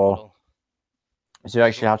 Around the wall. Model. So you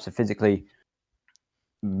actually have to physically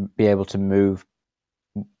be able to move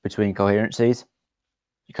between coherencies.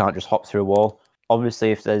 You can't just hop through a wall.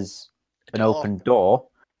 Obviously, if there's an open door,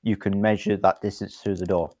 you can measure that distance through the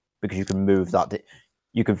door because you can move that.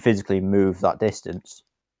 You can physically move that distance.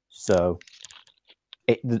 So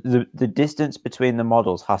the distance between the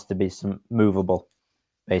models has to be movable.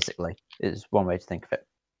 Basically, is one way to think of it.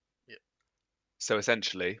 Yeah. So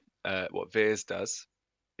essentially, what Veers does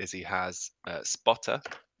is he has Spotter,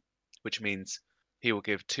 which means he will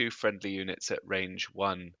give 2 friendly units at range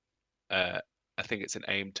 1. I think it's an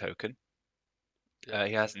aim token. Yeah.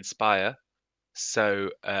 He has Inspire.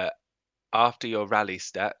 So after your rally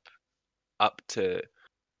step,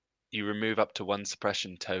 you remove up to 1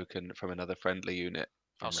 suppression token from another friendly unit.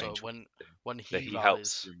 Also, when he rallies,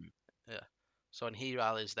 helps remove. Yeah. So when he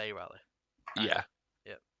rallies, they rally. Yeah.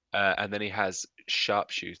 Yeah. And then he has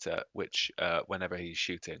Sharpshooter, which whenever he's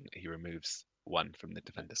shooting, he removes 1 from the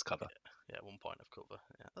defender's cover. Yeah, 1 point of cover.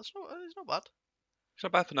 Yeah, it's not bad. It's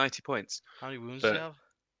not bad for 90 points. How many wounds do you have?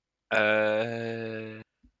 5.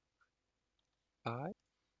 5.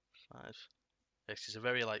 Yeah, 'cause it's a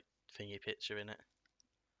very like thingy picture in it.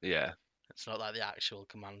 Yeah. It's not like the actual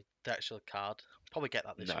card. Probably get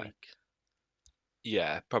that this week.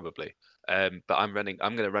 Yeah, probably. But I'm going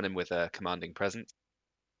to run him with a commanding presence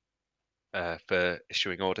for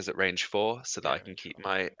issuing orders at range 4, so that I can keep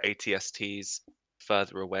my ATSTs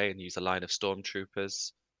further away and use a line of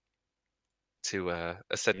stormtroopers to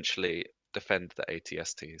essentially defend the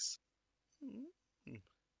ATSTs. Mm-hmm.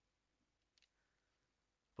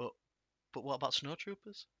 But what about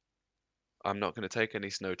snowtroopers? I'm not going to take any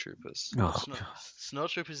snowtroopers. Oh,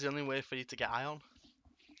 Snowtroopers is the only way for you to get Ion.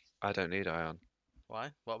 I don't need Ion.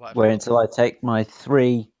 Why? What about? Wait until I take my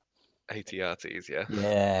 3 ATRTs, yeah.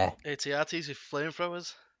 Yeah. ATRTs with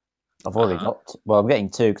flamethrowers. I've already got. Well, I'm getting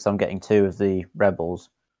 2 because I'm getting 2 of the rebels.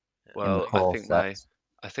 Well, I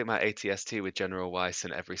think my ATST with General Weiss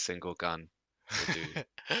in every single gun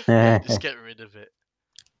Or do Just get rid of it.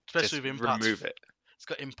 Especially just with impact. remove it. It's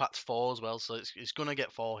got impact 4 as well, so it's gonna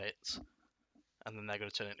get 4 hits, and then they're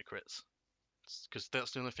gonna turn into crits. Because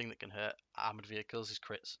that's the only thing that can hurt armored vehicles is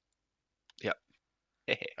crits.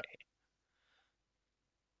 It's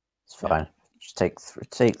fine. Just take 3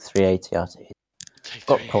 ATRTs.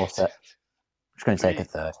 Got Three Corset. hits. Just going to take a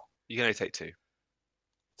Three. third. You can only take 2.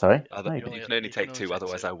 Sorry? Other, No, You you only- can only you can take only 2, take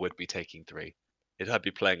otherwise 2. I would be taking 3. I'd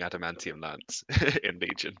be playing Adamantium Lance in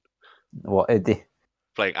Legion. what?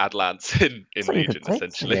 Playing Ad Lance in So you Legion, could take 3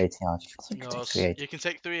 essentially. ATRTs. So you could No, take 3 you can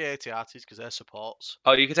take 3 ATRTs because they're supports.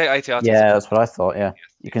 Oh, you can take ATRTs. Yeah, that's what I thought, yeah.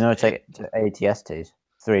 Yes, You can only take ATSTs.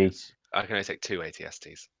 3. Yes. I can only take 2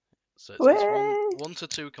 ATSTs. So it's Whee! 1 to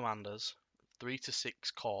 2 commanders, 3 to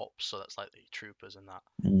 6 corps, so that's like the troopers and that.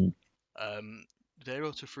 Mm.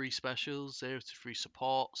 0 to 3 specials, 0 to 3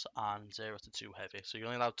 supports, and 0 to 2 heavy. So you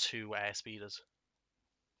only allow 2 air speeders,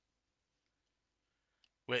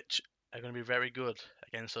 which are going to be very good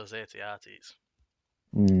against those ATRTs.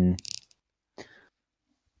 Mm.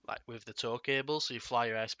 Like with the tow cable, so you fly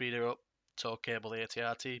your airspeeder up, tow cable the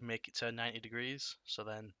ATRT, make it turn 90 degrees, so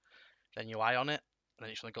then you eye on it, and then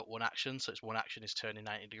it's only got one action, so its one action is turning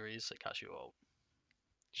 90 degrees, so it catch you out.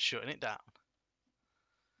 Shutting it down.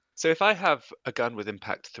 So if I have a gun with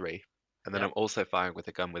impact 3, and then Yep. I'm also firing with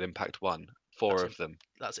a gun with impact 1, 4 That's of them.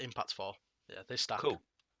 That's impact 4. Yeah, they stack. Cool.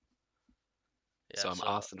 Yeah, So I'm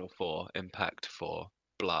Arsenal 4, impact 4,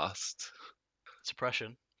 blast,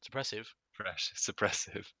 suppressive, fresh,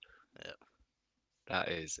 suppressive. Yep. That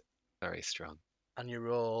is very strong. and you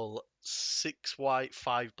roll 6 white,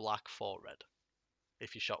 5 black, 4 red.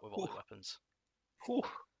 If you shot with all your Ooh. weapons. Whew.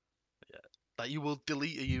 That you will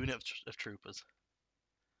delete a unit of troopers.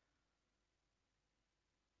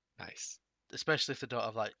 Nice. Especially if they don't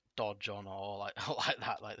have like dodge on or like like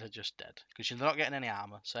that, like they're just dead. Because you're not getting any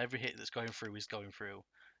armor, so every hit that's going through is going through.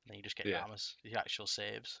 And then you just get your Yeah. armors, your actual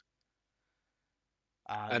saves.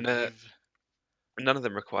 And with, none of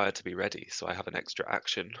them require to be ready, so I have an extra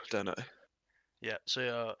action, don't I? yeah,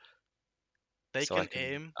 so they So can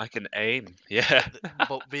aim, I can aim. Yeah.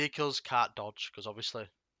 but vehicles can't dodge because obviously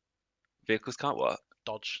Vehicles can't what?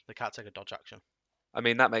 dodge. They can't take a dodge action. I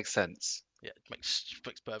mean, that makes sense. Yeah, it makes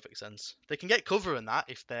perfect sense. They can get cover in that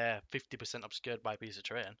if they're 50% obscured by a piece of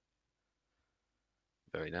terrain.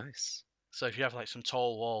 Very nice. So if you have like some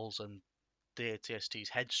tall walls and the ATST's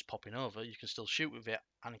head just popping over, you can still shoot with it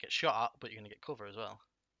and get shot at, but you're going to get cover as well.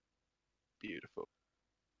 Beautiful.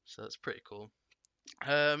 So that's pretty cool.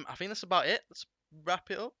 I think that's about it. Let's wrap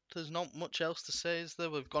it up. There's not much else to say, is there?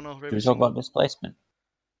 We've gone over Did we every talk single... about displacement?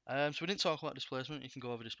 So we didn't talk about displacement. You can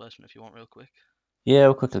go over displacement if you want real quick. Yeah,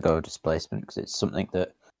 we'll quickly go over displacement because it's something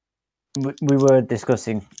that we were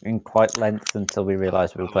discussing in quite length until we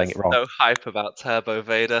realised we were playing it wrong. So hype about Turbo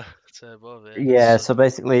Vader. Turbo Vader. Yeah, so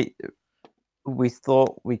basically, we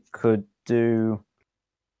thought we could do.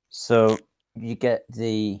 So you get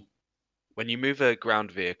the When you move a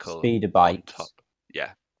ground vehicle speeder on bikes. top.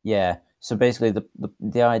 Yeah. Yeah. So basically,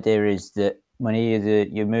 the idea is that when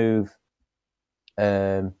you move,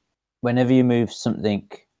 whenever you move something,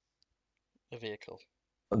 A vehicle.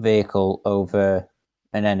 a vehicle over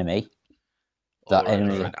an enemy, that Or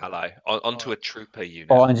enemy over an ally. Onto Or- a trooper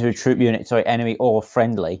unit. or into a troop unit, sorry, enemy or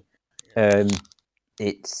friendly,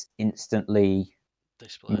 it's instantly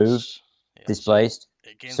Displace. Yeah, so displaced,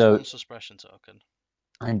 it gains so- 1 suppression token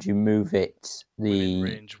and you move it within the.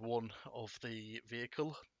 range 1 of the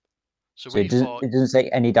vehicle. So So we it doesn't say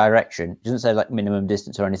any direction. It doesn't say like minimum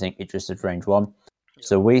distance or anything. It just says range 1. Yeah.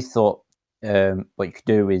 So we thought what you could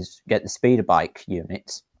do is get the speeder bike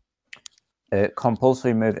units,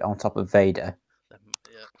 compulsory move it on top of Vader,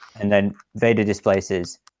 yeah, and then Vader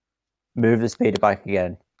displaces, move the speeder bike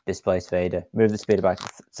again, displace Vader, move the speeder bike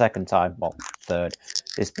second time, well, third,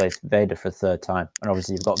 displace Vader for a third time. And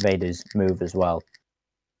obviously you've got Vader's move as well.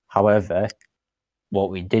 However, what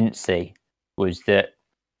we didn't see was that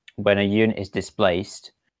when a unit is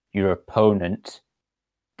displaced, your opponent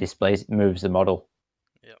moves the model.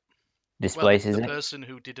 Yep. Displaces the it. person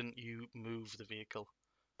who didn't move the vehicle.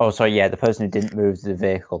 Oh, sorry, yeah, the person who didn't move the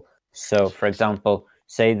vehicle. So, for example,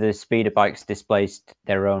 say the speeder bikes displaced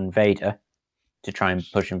their own Vader to try and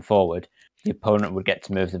push him forward, the opponent would get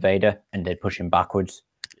to move the Vader and they'd push him backwards.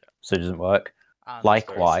 Yeah. So it doesn't work. And Very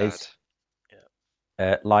Likewise,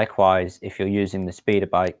 sad. likewise, if you're using the speeder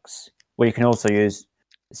bikes, well, you can also use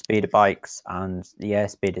the speeder bikes and the air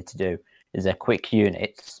speeder to do is they're quick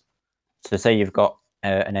units. So say you've got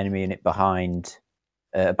an enemy unit behind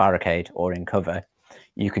a barricade or in cover,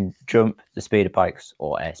 you can jump the speeder bikes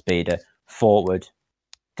or air speeder forward,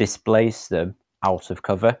 displace them out of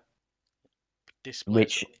cover, displace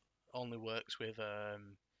which only works with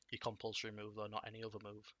your compulsory move, though, not any other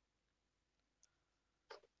move.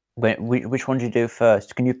 Which one do you do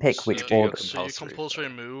first? Can you pick which do your order? So your compulsory compulsory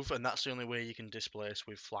first. move, and that's the only way you can displace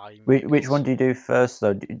with flying. Which one do you do first,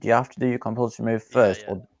 though? Do you have to do your compulsory move first?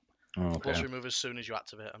 Yeah. Or... Oh, okay. Compulsory move as soon as you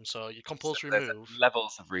activate them. So your compulsory There's move.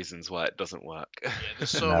 levels of reasons why it doesn't work. Yeah, there's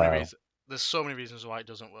so many No. reasons. There's so many reasons why it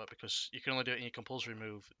doesn't work, because you can only do it in your compulsory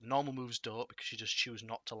move. Normal moves don't, because you just choose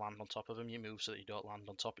not to land on top of them. You move so that you don't land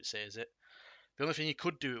on top. It says it. The only thing you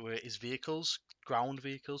could do it with is vehicles, ground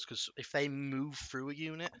vehicles, because if they move through a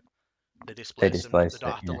unit, they displace them. They displace don't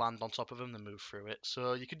it, have to yeah. land on top of them. They move through it.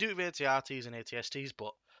 So you could do it with ATRTs and ATSTs,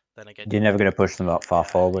 but then again, You're never going to push them that far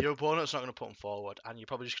forward. your opponent's not going to put them forward, and you're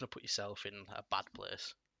probably just going to put yourself in a bad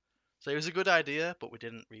place. So it was a good idea, but we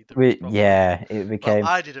didn't read the rules properly. Yeah, it Well, became.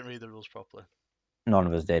 I didn't read the rules properly. None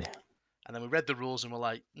of us did. And then we read the rules and we're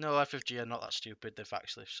like, no, FFG are not that stupid. They've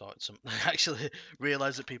actually sorted something. They actually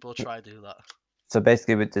realised that people try to do that. So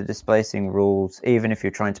basically, with the displacing rules, even if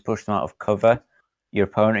you're trying to push them out of cover, your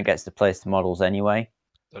opponent gets to place the models anyway.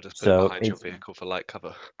 They'll just put So it behind your it's- vehicle for light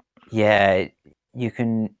cover. Yeah, you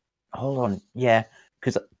can. Hold on. Yeah,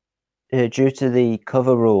 because due to the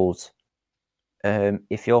cover rules,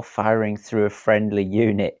 if you're firing through a friendly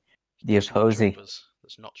unit, the It's not opposing. troopers.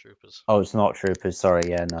 It's not troopers. Oh, it's not troopers. Sorry.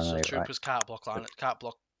 Yeah, no, So you're right. troopers can't block line. Can't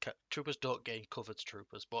block. Troopers don't gain cover to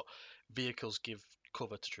troopers, but vehicles give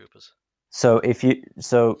cover to troopers. So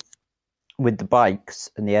with the bikes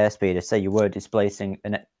and the airspeeder, say you were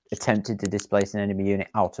attempted to displace an enemy unit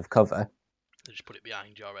out of cover, They just put it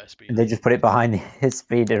behind your airspeed. and they just put it behind the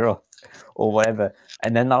airspeeder or whatever,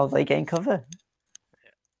 and then now they gain cover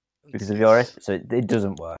because of your airspeed. So it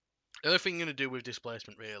doesn't work. The other thing you're going to do with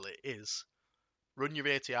displacement really is run your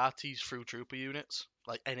ATRTs through trooper units,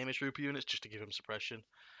 like enemy trooper units, just to give them suppression.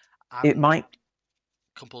 And It might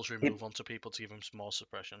compulsory move onto people to give them some more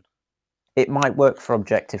suppression. work for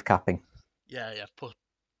objective capping. Yeah. Put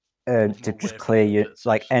To them just away clear from you the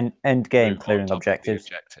like objectives. end game Move on clearing top of the objectives.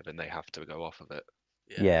 objective, and they have to go off of it.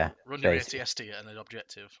 Yeah, Run your basically. ATST and an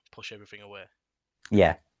objective, push everything away.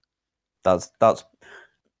 Yeah, that's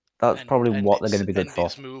And- probably and what they're going its- to be good and for.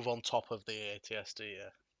 its move on top of the ATST, yeah.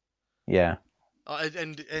 Yeah.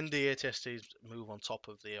 And the ATSTs move on top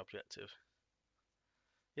of the objective.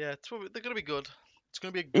 Yeah, they're going to be good. It's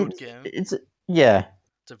going to be a good game. It's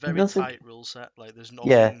It's a very nothing- tight rule set. Like, there's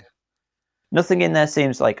nothing. Yeah. Nothing in there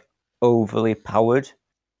seems like overly powered,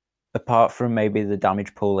 apart from maybe the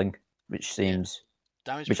damage pooling, which seems.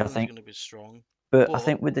 Damage Which I pooling is think- going to be strong. But I But-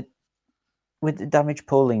 think with the damage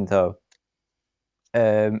pooling though,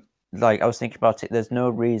 like I was thinking about it, there's no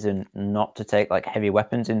reason not to take like heavy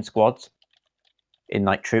weapons in squads, in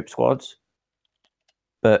like troop squads.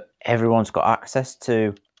 But everyone's got access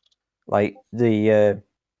to, like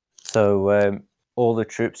all the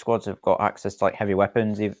troop squads have got access to like heavy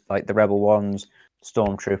weapons, like the rebel ones,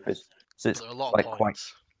 stormtroopers. So it's There are a lot like of quite.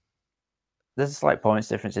 points. There's slight points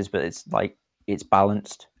differences, but it's like it's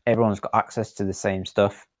balanced. Everyone's got access to the same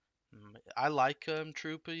stuff. I like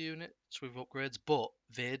trooper units with upgrades, but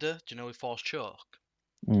Vader, do you know with Force Choke?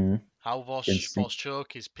 Mm. How Force Interesting.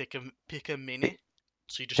 Choke is pick a mini.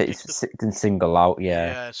 So you just pick the Can single out,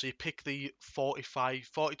 yeah. so you pick the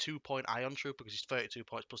 42 point Ion Trooper because he's 32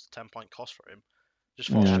 points plus the 10-point cost for him. Just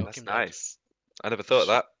Force Yeah, Choke That's him dead. nice. I never thought of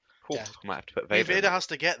that. Ooh, Yeah. I might have to put I mean, Vader. in Vader that. has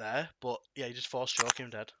to get there, but yeah, you just Force Choke him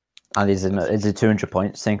dead. And it's a 200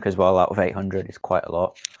 point sink as well out of 800. It's quite a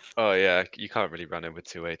lot. Oh yeah, you can't really run in with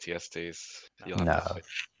 2 ATSTs. You'll have No. nothing.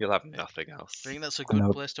 You'll have nothing else. I think that's a good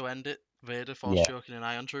Nope. place to end it. Vader Force Yeah. Choking an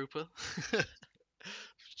Ion Trooper.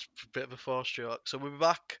 Bit of a Force Choke. So we'll be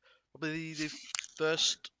back probably the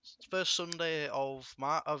first Sunday of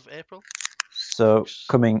April. So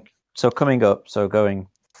coming up, so going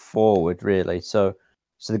forward, really. So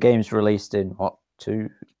the game's released in what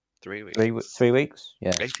 3 weeks. 3 weeks?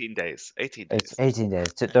 Yeah, 18 days. 18 days. it's 18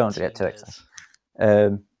 days. Don't 18 get too days.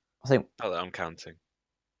 excited. I think Not that I'm counting.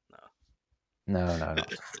 no, Anyway,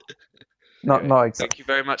 not exactly. Thank you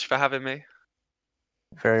very much for having me.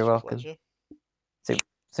 Very It's a welcome. pleasure.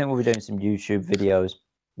 I think we'll be doing some YouTube videos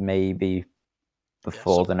maybe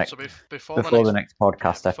before the next before the next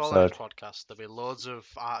podcast before the episode. next podcast, there'll be loads of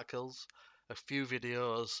articles, a few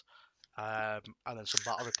videos, and then some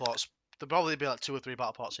battle reports. There'll probably be like 2 or 3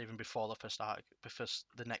 battle reports even before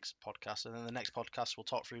the next podcast, and then the next podcast we'll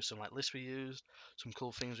talk through some like lists we used, some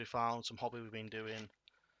cool things we found, some hobby we've been doing.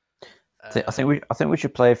 I think we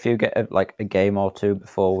should play get a game or two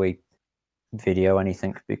before we video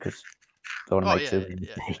anything because I don't want to make too many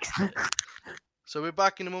mistakes. So we're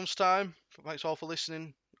back in a month's time. Thanks all for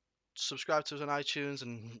listening. Subscribe to us on iTunes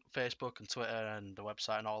and Facebook and Twitter and the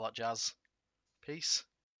website and all that jazz. Peace.